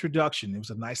my introduction, it was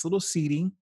a nice little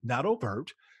seating, not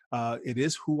overt. It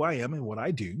is who I am and what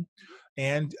I do.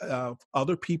 And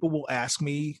other people will ask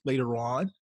me later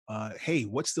on, hey,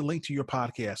 what's the link to your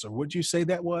podcast? Or what did you say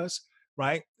that was?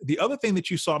 Right. The other thing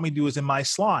that you saw me do is in my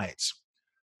slides.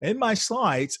 In my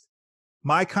slides,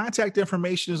 my contact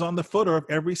information is on the footer of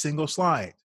every single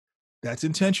slide. That's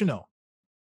intentional.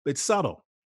 It's subtle,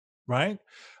 right?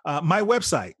 My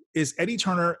website is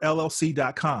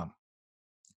eddieturnerllc.com.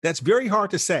 That's very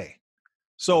hard to say.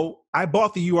 So I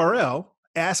bought the URL,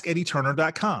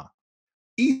 askeddieturner.com.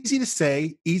 Easy to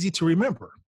say, easy to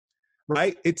remember,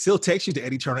 right? It still takes you to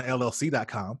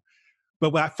eddieturnerllc.com.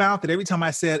 But when I found that every time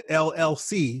I said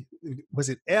LLC, was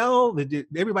it L?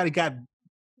 Everybody got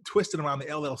twisted around the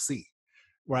LLC,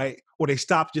 right? Or they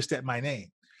stopped just at my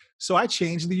name. So I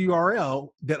changed the URL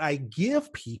that I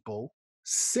give people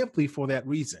simply for that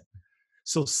reason.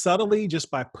 So subtly, just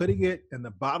by putting it in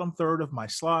the bottom third of my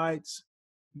slides,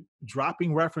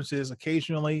 dropping references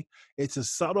occasionally, it's a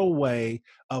subtle way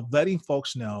of letting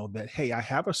folks know that, hey, I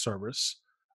have a service,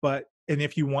 and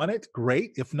if you want it,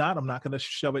 great. If not, I'm not going to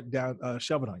shove it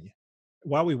on you.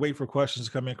 While we wait for questions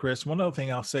to come in, Chris, one other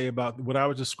thing I'll say about what I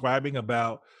was describing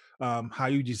about how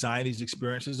you design these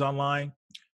experiences online.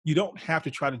 You don't have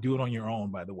to try to do it on your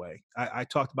own, by the way. I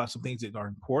talked about some things that are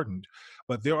important,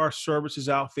 but there are services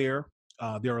out there.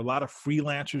 There are a lot of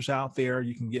freelancers out there.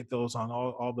 You can get those on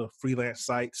all the freelance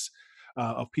sites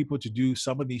of people to do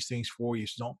some of these things for you.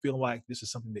 So don't feel like this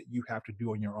is something that you have to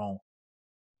do on your own.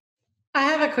 I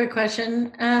have a quick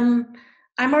question.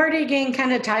 I'm already getting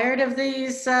kind of tired of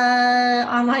these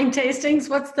online tastings.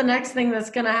 What's the next thing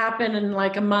that's going to happen in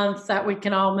like a month that we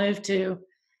can all move to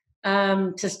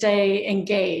stay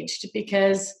engaged?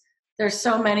 Because there's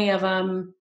so many of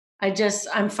them.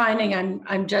 I'm finding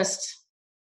I'm just,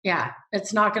 yeah,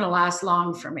 it's not going to last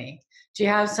long for me. Do you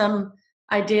have some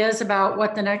ideas about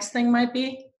what the next thing might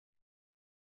be?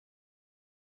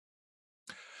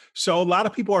 So a lot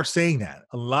of people are saying that.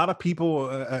 A lot of people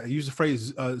use the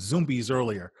phrase zombies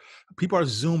earlier. People are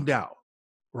zoomed out,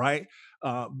 right?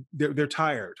 They're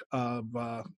tired of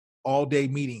all day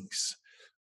meetings.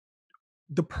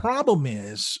 The problem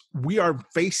is we are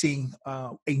facing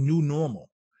a new normal.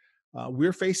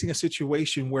 We're facing a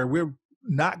situation where we're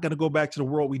not going to go back to the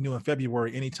world we knew in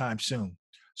February anytime soon.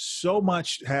 So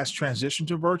much has transitioned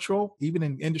to virtual. Even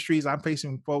in industries I'm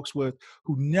facing folks with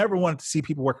who never wanted to see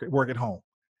people work at home.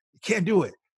 Can't do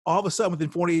it. All of a sudden,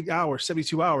 within 48 hours,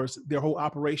 72 hours, their whole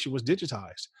operation was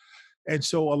digitized. And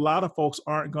so a lot of folks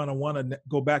aren't going to want to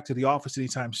go back to the office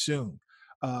anytime soon.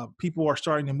 People are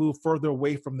starting to move further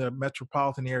away from the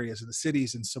metropolitan areas and the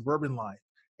cities and suburban life.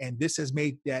 And this has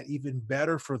made that even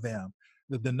better for them.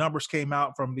 The numbers came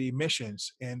out from the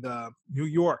emissions, and New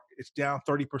York, it's down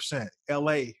 30%,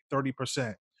 LA,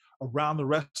 30%. Around the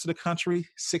rest of the country,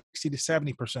 60 to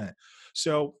 70%.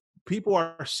 So people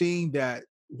are seeing that,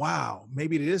 wow,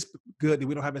 maybe it is good that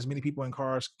we don't have as many people in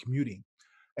cars commuting.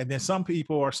 And then some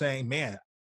people are saying, man,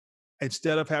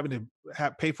 instead of having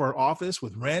to pay for an office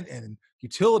with rent and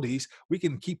utilities, we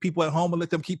can keep people at home and let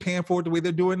them keep paying for it the way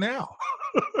they're doing now.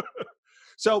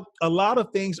 So a lot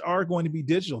of things are going to be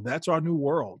digital. That's our new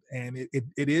world. And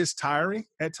it is tiring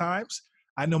at times.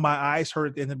 I know my eyes hurt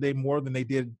at the end of the day more than they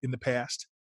did in the past.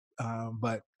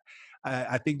 But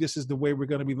I think this is the way we're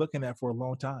going to be looking at for a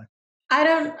long time. I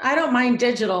don't mind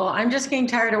digital. I'm just getting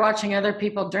tired of watching other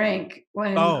people drink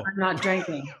when I'm not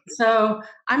drinking. So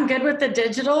I'm good with the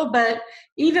digital, but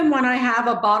even when I have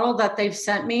a bottle that they've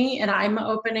sent me and I'm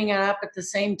opening it up at the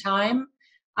same time,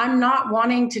 I'm not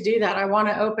wanting to do that. I want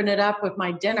to open it up with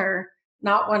my dinner,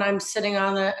 not when I'm sitting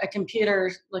on a computer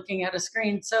looking at a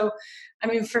screen. So, I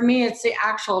mean, for me, it's the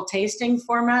actual tasting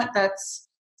format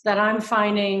that I'm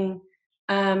finding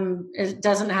it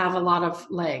doesn't have a lot of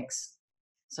legs,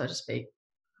 so to speak.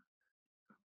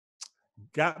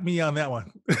 Got me on that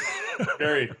one.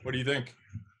 Barry, what do you think?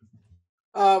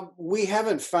 We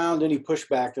haven't found any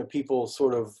pushback that people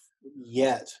sort of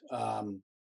yet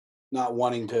not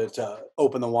wanting to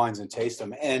open the wines and taste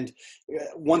them. And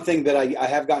one thing that I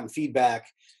have gotten feedback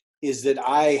is that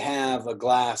I have a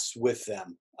glass with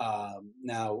them.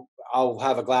 Now, I'll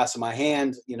have a glass in my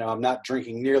hand. You know, I'm not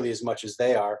drinking nearly as much as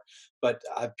they are, but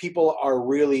people are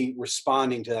really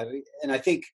responding to that. And I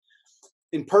think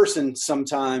in person,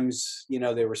 sometimes, you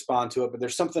know, they respond to it, but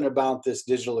there's something about this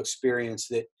digital experience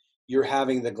that you're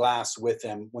having the glass with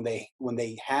them. When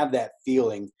they have that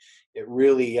feeling, it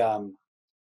really,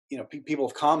 you know, people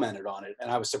have commented on it,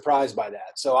 and I was surprised by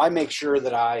that. So I make sure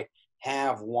that I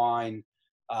have wine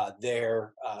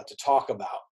there to talk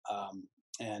about.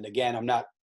 And again, I'm not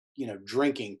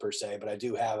drinking per se, but I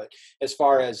do have it. As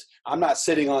far as I'm not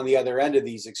sitting on the other end of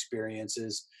these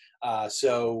experiences,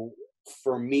 so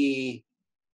for me,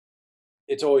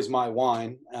 it's always my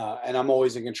wine, and I'm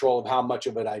always in control of how much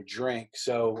of it I drink.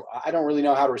 So I don't really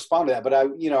know how to respond to that, but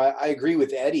I agree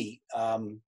with Eddie.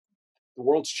 The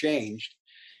world's changed,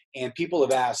 and people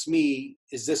have asked me,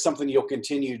 is this something you'll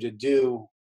continue to do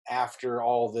after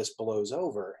all this blows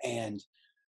over? And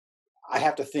I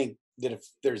have to think that if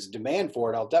there's demand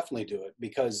for it, I'll definitely do it,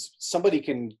 because somebody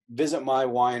can visit my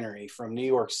winery from New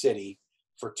York City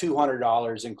for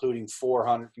 $200, including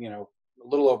 400, a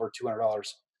little over $200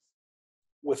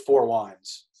 with 4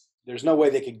 wines. There's no way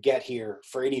they could get here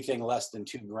for anything less than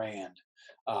 $2,000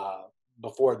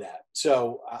 before that.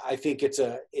 So I think it's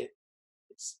a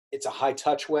high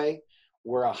touch way.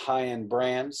 We're a high-end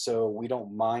brand, so we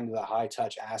don't mind the high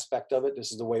touch aspect of it.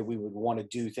 This is the way we would want to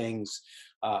do things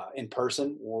in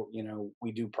person. Or,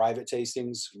 we do private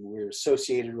tastings. We're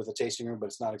associated with a tasting room, but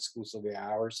it's not exclusively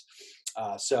ours.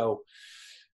 So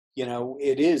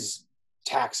it is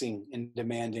taxing and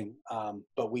demanding,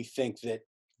 but we think that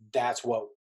that's what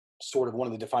sort of one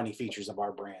of the defining features of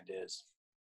our brand is.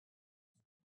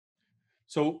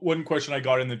 So one question I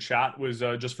got in the chat was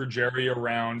just for Jerry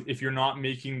around, if you're not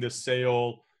making the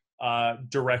sale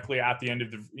directly at the end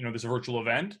of this virtual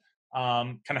event,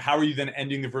 kind of how are you then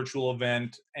ending the virtual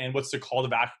event, and what's the call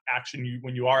to action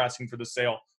when you are asking for the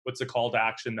sale? What's the call to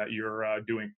action that you're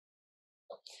doing?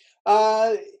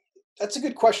 That's a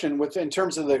good question. In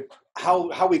terms of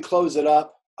how we close it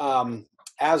up,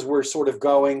 as we're sort of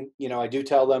going, I do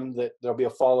tell them that there'll be a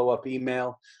follow-up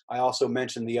email. I also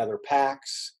mentioned the other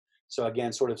packs. So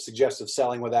again, sort of suggestive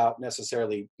selling without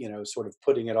necessarily, sort of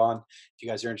putting it on. If you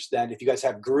guys are interested, if you guys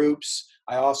have groups,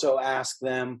 I also ask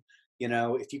them,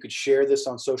 if you could share this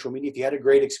on social media. If you had a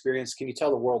great experience, can you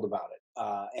tell the world about it?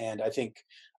 And I think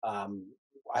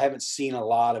I haven't seen a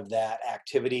lot of that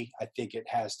activity. I think it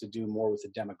has to do more with the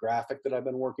demographic that I've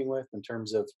been working with in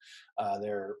terms of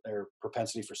their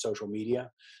propensity for social media.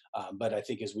 But I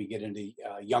think as we get into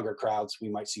younger crowds, we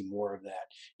might see more of that.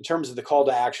 In terms of the call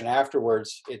to action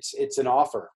afterwards, it's an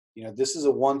offer. This is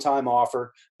a one-time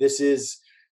offer. This is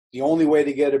the only way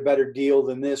to get a better deal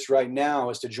than this right now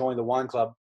is to join the wine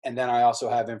club. And then I also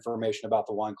have information about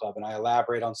the wine club, and I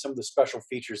elaborate on some of the special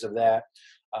features of that.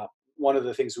 One of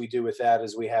the things we do with that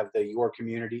is we have the Your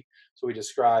Community. So we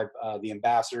describe the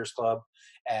Ambassadors Club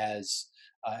as,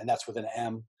 and that's with an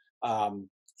M,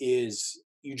 is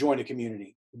you join a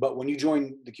community. But when you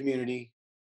join the community,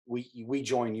 we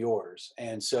join yours.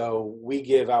 And so we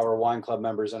give our wine club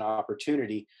members an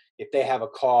opportunity. If they have a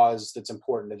cause that's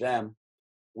important to them,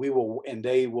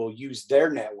 they will use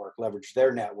their network, leverage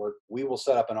their network. We will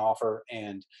set up an offer,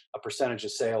 and a percentage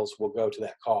of sales will go to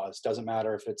that cause. Doesn't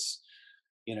matter if it's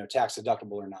tax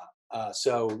deductible or not.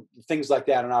 So things like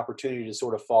that, an opportunity to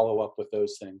sort of follow up with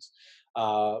those things.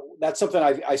 That's something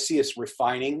I see us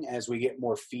refining as we get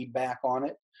more feedback on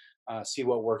it, see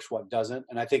what works, what doesn't.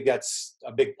 And I think that's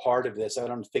a big part of this. I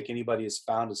don't think anybody has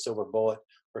found a silver bullet,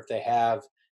 or if they have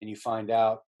and you find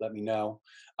out, let me know.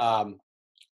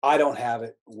 I don't have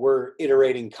it. We're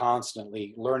iterating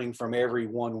constantly, learning from every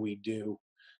one we do.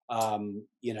 And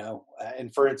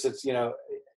for instance,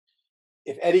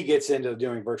 if Eddie gets into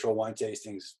doing virtual wine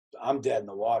tastings, I'm dead in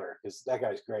the water, because that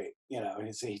guy's great.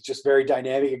 He's just very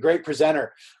dynamic, a great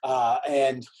presenter.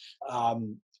 And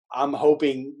I'm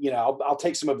hoping, I'll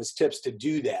take some of his tips to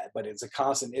do that, but it's a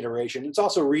constant iteration. It's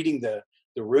also reading the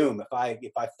room.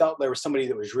 If I felt there was somebody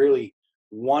that was really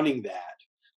wanting that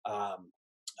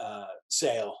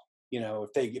sale,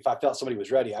 if I felt somebody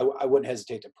was ready, I wouldn't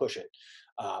hesitate to push it.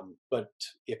 But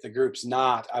if the group's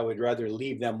not, I would rather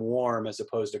leave them warm as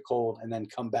opposed to cold, and then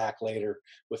come back later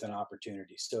with an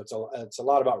opportunity. So it's a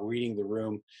lot about reading the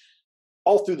room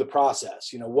all through the process.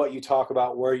 What you talk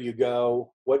about, where you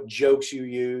go, what jokes you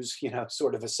use,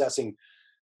 sort of assessing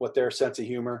what their sense of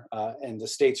humor, and the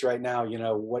States right now,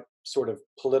 what sort of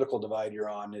political divide you're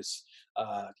on is,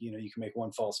 you can make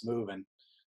one false move and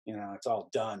it's all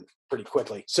done pretty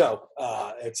quickly. So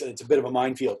it's a bit of a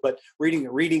minefield, but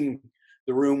reading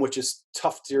the room, which is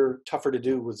tougher to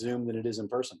do with Zoom than it is in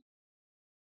person.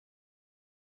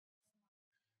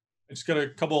 I just got a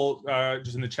couple,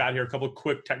 just in the chat here, a couple of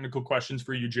quick technical questions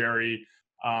for you, Jerry.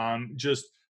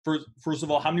 First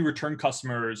of all, how many return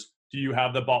customers do you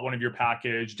have that bought one of your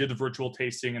package, did the virtual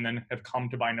tasting, and then have come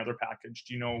to buy another package?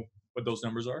 Do you know what those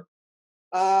numbers are?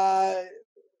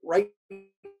 Right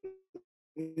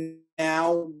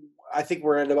now, I think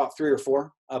we're at about 3 or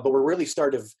 4, but we're really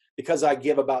because I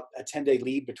give about a 10-day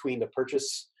lead between the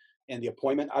purchase and the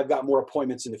appointment. I've got more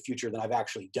appointments in the future than I've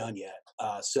actually done yet.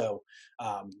 So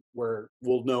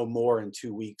we'll know more in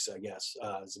 2 weeks, I guess,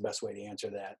 is the best way to answer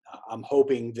that. I'm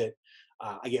hoping that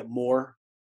I get more,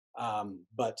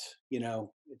 but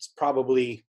it's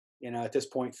probably, at this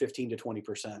point, 15 to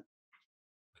 20%.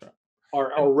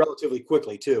 Or relatively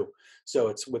quickly too. So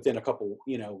it's within a couple,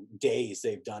 days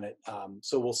they've done it.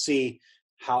 So we'll see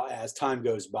how, as time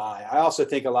goes by. I also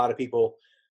think a lot of people,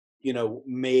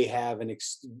 may have an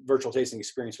virtual tasting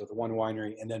experience with one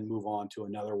winery and then move on to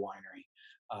another winery.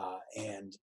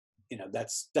 And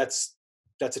that's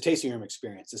a tasting room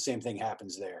experience. The same thing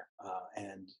happens there.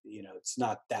 And it's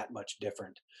not that much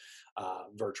different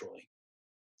virtually.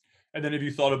 And then have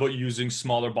you thought about using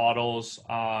smaller bottles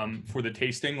for the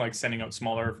tasting, like sending out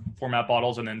smaller format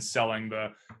bottles and then selling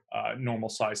the normal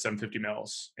size 750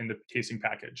 mils in the tasting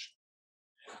package?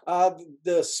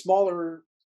 The smaller,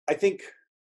 I think,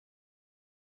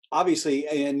 obviously,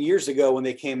 and years ago when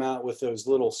they came out with those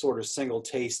little sort of single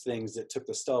taste things that took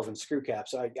the stove and screw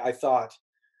caps, I thought,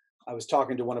 I was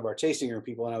talking to one of our tasting room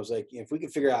people and I was like, if we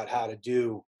could figure out how to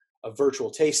do a virtual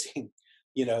tasting,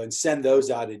 and send those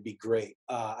out, it'd be great.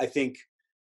 I think,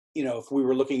 if we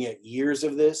were looking at years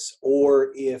of this,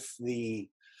 or if the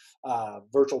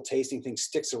virtual tasting thing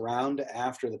sticks around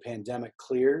after the pandemic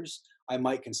clears, I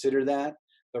might consider that.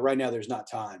 But right now there's not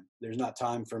time. There's not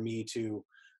time for me to,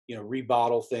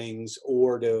 rebottle things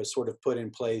or to sort of put in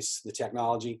place the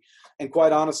technology. And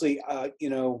quite honestly,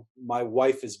 my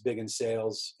wife is big in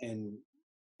sales. And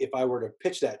if I were to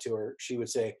pitch that to her, she would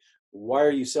say, why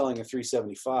are you selling a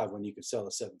 375 when you could sell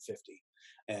a 750?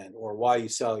 Or why are you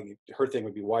selling, her thing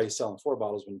would be, why are you selling 4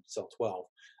 bottles when you sell 12?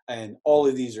 And all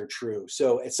of these are true.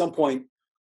 So at some point,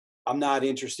 I'm not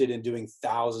interested in doing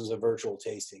thousands of virtual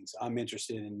tastings. I'm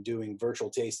interested in doing virtual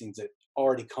tastings that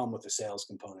already come with a sales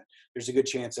component. There's a good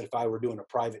chance that if I were doing a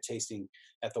private tasting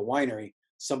at the winery,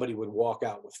 somebody would walk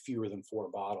out with fewer than 4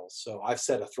 bottles. So I've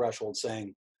set a threshold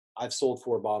saying, I've sold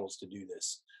 4 bottles to do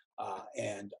this.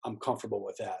 And I'm comfortable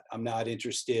with that. I'm not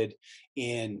interested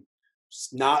in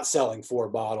not selling 4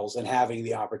 bottles and having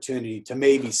the opportunity to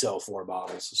maybe sell 4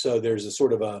 bottles. So there's a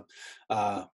sort of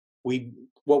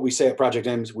what we say at Project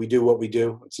M is we do what we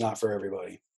do. It's not for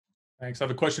everybody. Thanks. I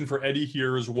have a question for Eddie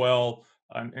here as well.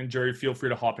 And Jerry, feel free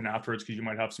to hop in afterwards because you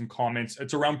might have some comments.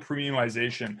 It's around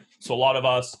premiumization. So a lot of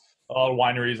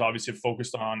wineries obviously have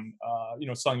focused on,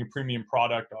 selling a premium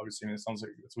product, obviously, and it sounds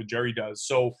like that's what Jerry does.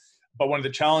 So, but one of the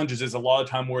challenges is a lot of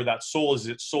time where that's sold is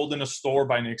it's sold in a store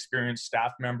by an experienced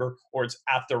staff member, or it's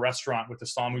at the restaurant with the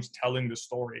sommelier who's telling the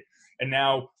story. And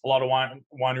now a lot of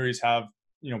wineries have,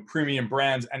 premium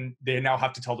brands, and they now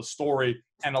have to tell the story.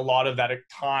 And a lot of that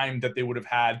time that they would have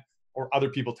had or other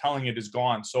people telling it is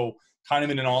gone. So kind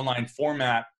of in an online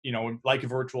format, like a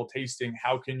virtual tasting,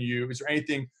 is there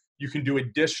anything you can do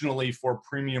additionally for a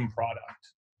premium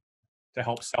product to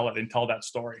help sell it and tell that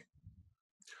story?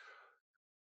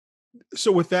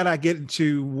 So with that, I get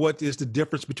into what is the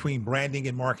difference between branding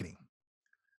and marketing.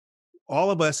 All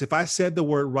of us, if I said the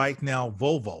word right now,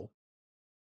 Volvo,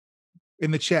 in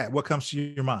the chat, what comes to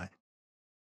your mind?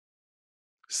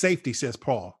 Safety, says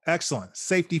Paul. Excellent.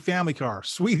 Safety family car.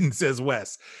 Sweden, says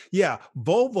Wes. Yeah,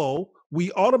 Volvo,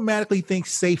 we automatically think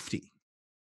safety,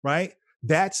 right?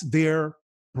 That's their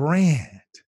brand.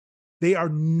 They are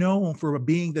known for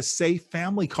being the safe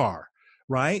family car,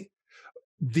 right?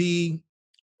 The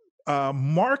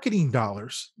marketing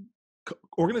dollars,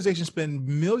 organizations spend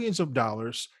millions of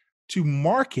dollars to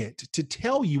market, to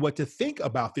tell you what to think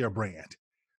about their brand,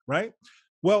 right?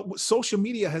 Well, social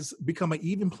media has become an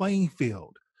even playing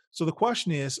field. So the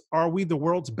question is, are we the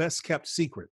world's best kept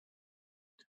secret?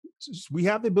 We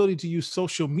have the ability to use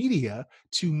social media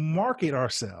to market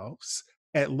ourselves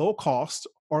at low cost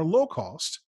or low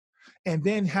cost, and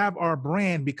then have our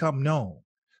brand become known.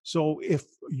 So if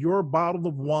your bottle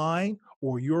of wine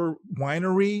or your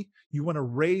winery, you want to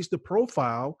raise the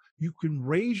profile, you can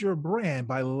raise your brand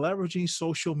by leveraging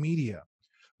social media.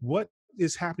 What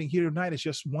is happening here tonight is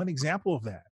just one example of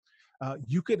that.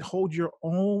 You can hold your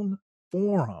own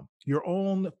forum, your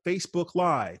own Facebook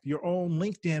Live, your own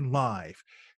LinkedIn Live,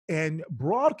 and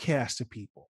broadcast to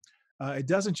people. It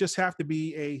doesn't just have to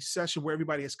be a session where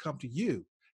everybody has come to you.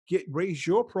 Raise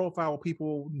your profile where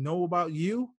people know about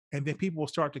you, and then people will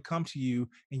start to come to you,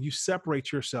 and you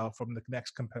separate yourself from the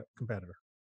next competitor.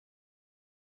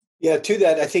 Yeah, to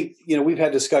that, I think, we've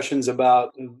had discussions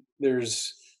about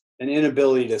there's an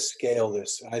inability to scale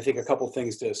this. I think a couple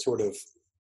things to sort of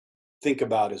think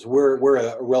about is we're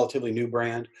a relatively new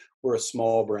brand. We're a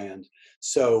small brand.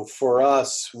 So for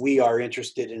us, we are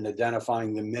interested in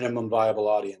identifying the minimum viable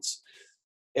audience.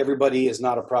 everybody is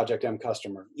not a Project M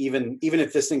customer. Even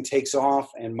if this thing takes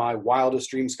off and my wildest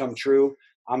dreams come true,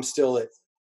 I'm still at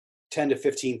 10 to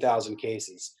 15,000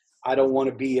 cases. I don't want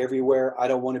to be everywhere. I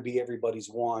don't want to be everybody's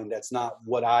wine. That's not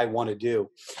what I want to do.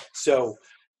 So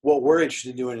what we're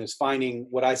interested in doing is finding,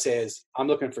 what I say is, I'm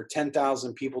looking for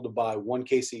 10,000 people to buy one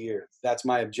case a year. That's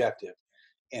my objective.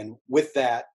 And with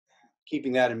that,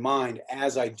 keeping that in mind,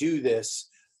 as I do this,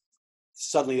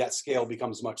 suddenly that scale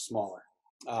becomes much smaller.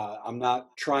 I'm not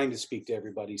trying to speak to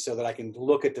everybody so that I can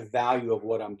look at the value of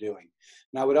what I'm doing.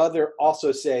 And I would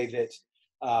also say that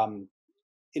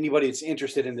anybody that's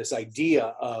interested in this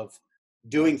idea of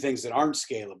doing things that aren't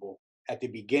scalable at the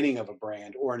beginning of a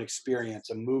brand or an experience,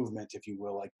 a movement, if you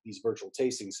will, like these virtual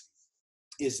tastings,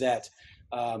 is that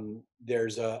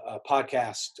there's a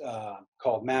podcast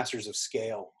called Masters of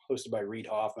Scale, hosted by Reid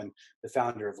Hoffman, the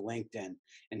founder of LinkedIn.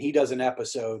 And he does an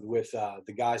episode with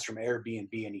the guys from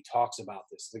Airbnb, and he talks about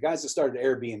this. The guys that started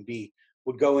Airbnb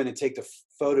would go in and take the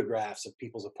photographs of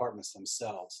people's apartments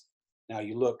themselves. Now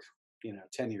you look,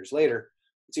 10 years later,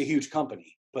 it's a huge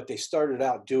company, but they started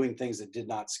out doing things that did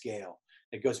not scale.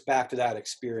 It goes back to that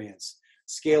experience.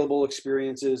 Scalable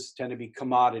experiences tend to be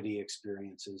commodity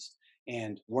experiences.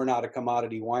 And we're not a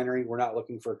commodity winery. We're not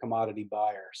looking for a commodity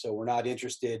buyer. So we're not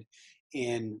interested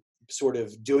in sort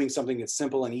of doing something that's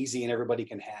simple and easy and everybody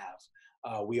can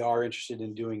have. We are interested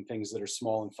in doing things that are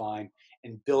small and fine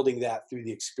and building that through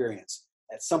the experience.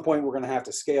 At some point, we're going to have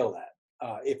to scale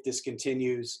that. If this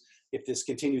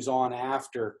continues on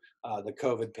after the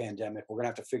COVID pandemic, we're going to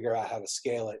have to figure out how to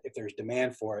scale it if there's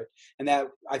demand for it. And that,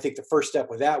 I think the first step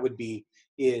with that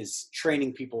is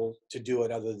training people to do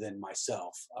it other than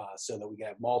myself, so that we can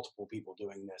have multiple people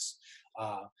doing this.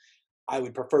 I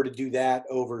would prefer to do that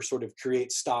over sort of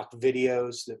create stock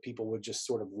videos that people would just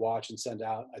sort of watch and send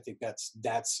out. I think that's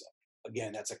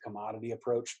a commodity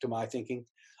approach to my thinking.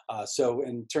 So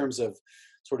in terms of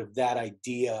sort of that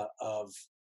idea of,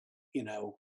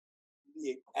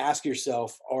 ask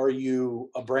yourself, are you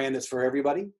a brand that's for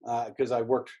everybody? Because I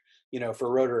worked,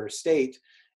 for Rotor Estate,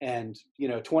 and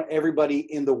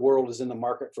everybody in the world is in the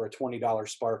market for a $20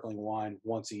 sparkling wine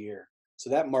once a year. So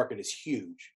that market is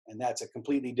huge, and that's a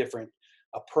completely different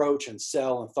approach and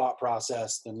sell and thought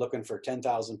process than looking for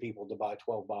 10,000 people to buy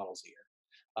 12 bottles a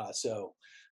year. So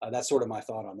that's sort of my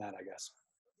thought on that, I guess.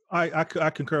 I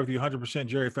concur with you 100%,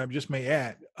 Jerry. If I just may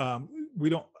add,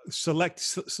 we don't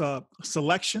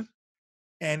selection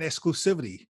and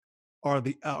exclusivity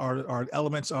are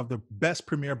elements of the best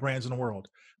premier brands in the world.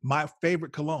 My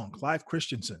favorite cologne, Clive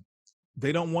Christensen.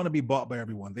 They don't want to be bought by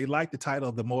everyone. They like the title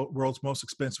of the world's most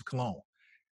expensive cologne.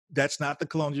 That's not the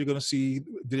cologne you're going to see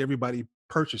that everybody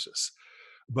purchases.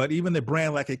 But even the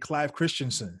brand like a Clive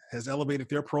Christensen has elevated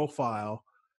their profile,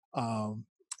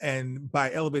 and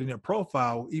by elevating their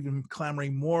profile, even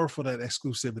clamoring more for that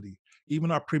exclusivity.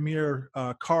 Even our premier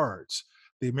cards,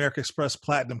 the American Express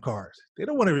Platinum card, they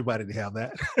don't want everybody to have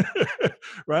that,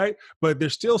 right? But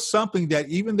there's still something that,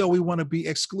 even though we want to be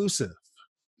exclusive,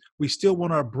 we still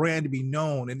want our brand to be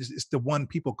known, and it's the one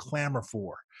people clamor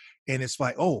for. And it's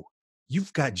like, oh,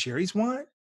 you've got Jerry's wine?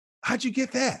 How'd you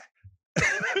get that?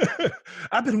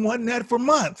 I've been wanting that for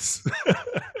months.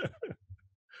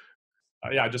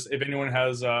 Just if anyone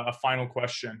has a final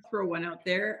question. Throw one out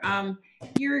there.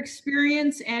 Your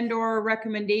experience and or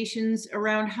recommendations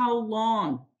around how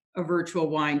long a virtual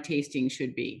wine tasting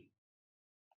should be?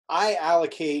 I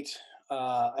allocate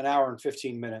an hour and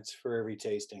 15 minutes for every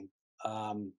tasting.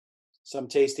 Some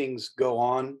tastings go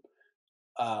on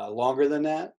longer than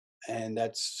that, and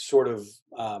that's sort of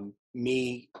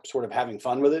me sort of having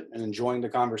fun with it and enjoying the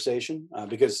conversation,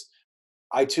 because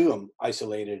I too am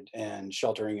isolated and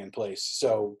sheltering in place.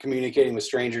 So communicating with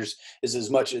strangers is as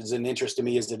much as an interest to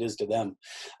me as it is to them.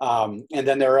 And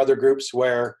then there are other groups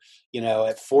where,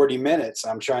 at 40 minutes,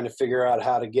 I'm trying to figure out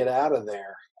how to get out of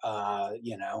there.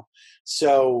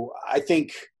 So I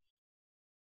think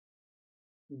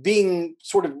being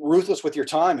sort of ruthless with your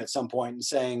time at some point and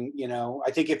saying,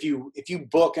 I think if you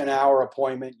book an hour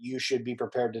appointment, you should be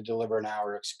prepared to deliver an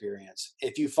hour experience.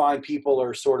 If you find people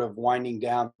are sort of winding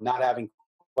down, not having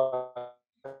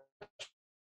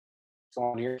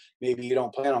on here, maybe you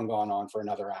don't plan on going on for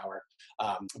another hour.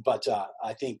 But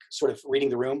I think sort of reading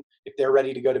the room, if they're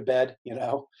ready to go to bed,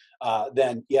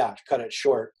 then cut it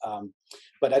short.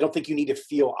 But I don't think you need to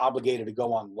feel obligated to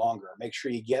go on longer. Make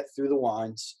sure you get through the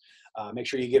wines. Make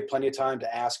sure you give plenty of time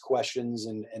to ask questions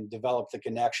and develop the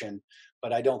connection.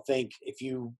 But I don't think if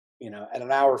you, at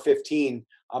an hour 15,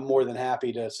 I'm more than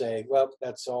happy to say, well,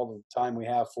 that's all the time we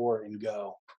have for it and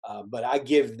go. But I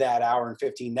give that hour and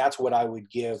 15. That's what I would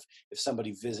give if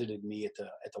somebody visited me at the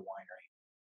winery.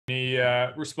 Any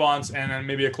response and then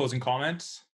maybe a closing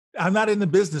comment? I'm not in the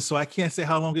business, so I can't say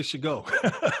how long it should go.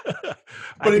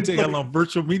 I can tell you how long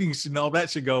virtual meetings and all that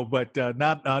should go, but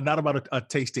not about a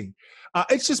tasting.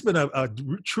 It's just been a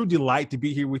true delight to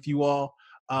be here with you all.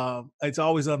 It's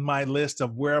always on my list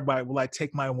of where will I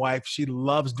take my wife. She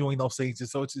loves doing those things, and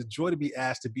so it's a joy to be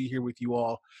asked to be here with you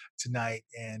all tonight,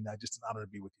 and just an honor to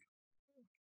be with you.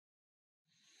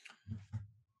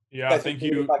 Yeah, thank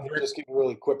you. If I could just give a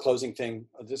really quick closing thing,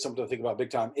 just something to think about big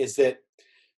time, is that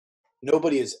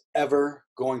nobody is ever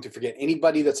going to forget.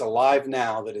 Anybody that's alive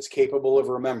now that is capable of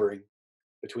remembering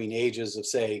between ages of,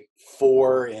 say,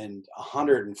 4 and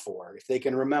 104, if they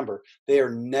can remember, they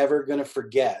are never going to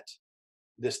forget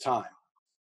this time.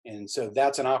 And so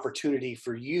that's an opportunity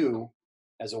for you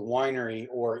as a winery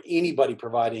or anybody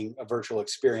providing a virtual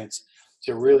experience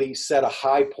to really set a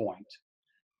high point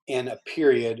in a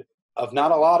period of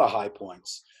not a lot of high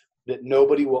points that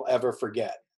nobody will ever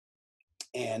forget.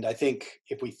 And I think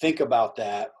if we think about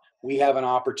that, we have an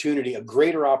opportunity, a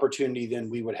greater opportunity than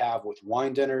we would have with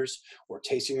wine dinners or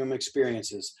tasting room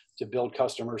experiences to build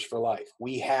customers for life.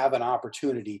 We have an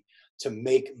opportunity to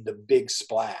make the big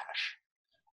splash.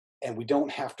 And we don't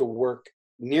have to work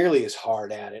nearly as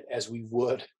hard at it as we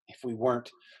would if we weren't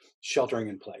sheltering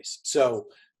in place. So,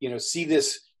 see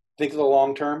this, think of the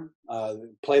long term,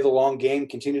 play the long game,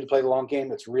 continue to play the long game.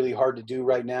 That's really hard to do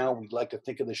right now. We'd like to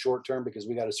think of the short term because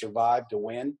we got to survive to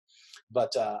win.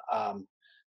 But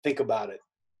think about it,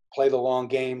 play the long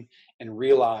game, and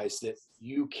realize that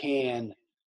you can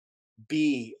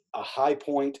be a high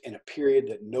point in a period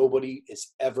that nobody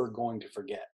is ever going to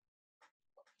forget.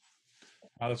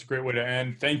 That's a great way to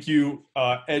end. Thank you,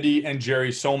 Eddie and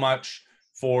Jerry, so much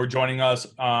for joining us.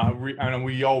 And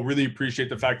we all really appreciate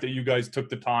the fact that you guys took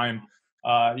the time,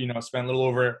 spend a little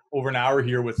over an hour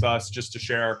here with us just to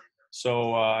share.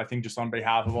 So I think just on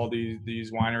behalf of all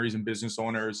these wineries and business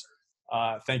owners,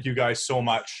 thank you guys so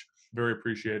much. Very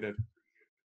appreciated.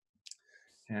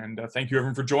 And thank you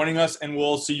everyone for joining us. And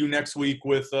we'll see you next week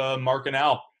with Mark and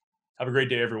Al. Have a great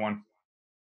day, everyone.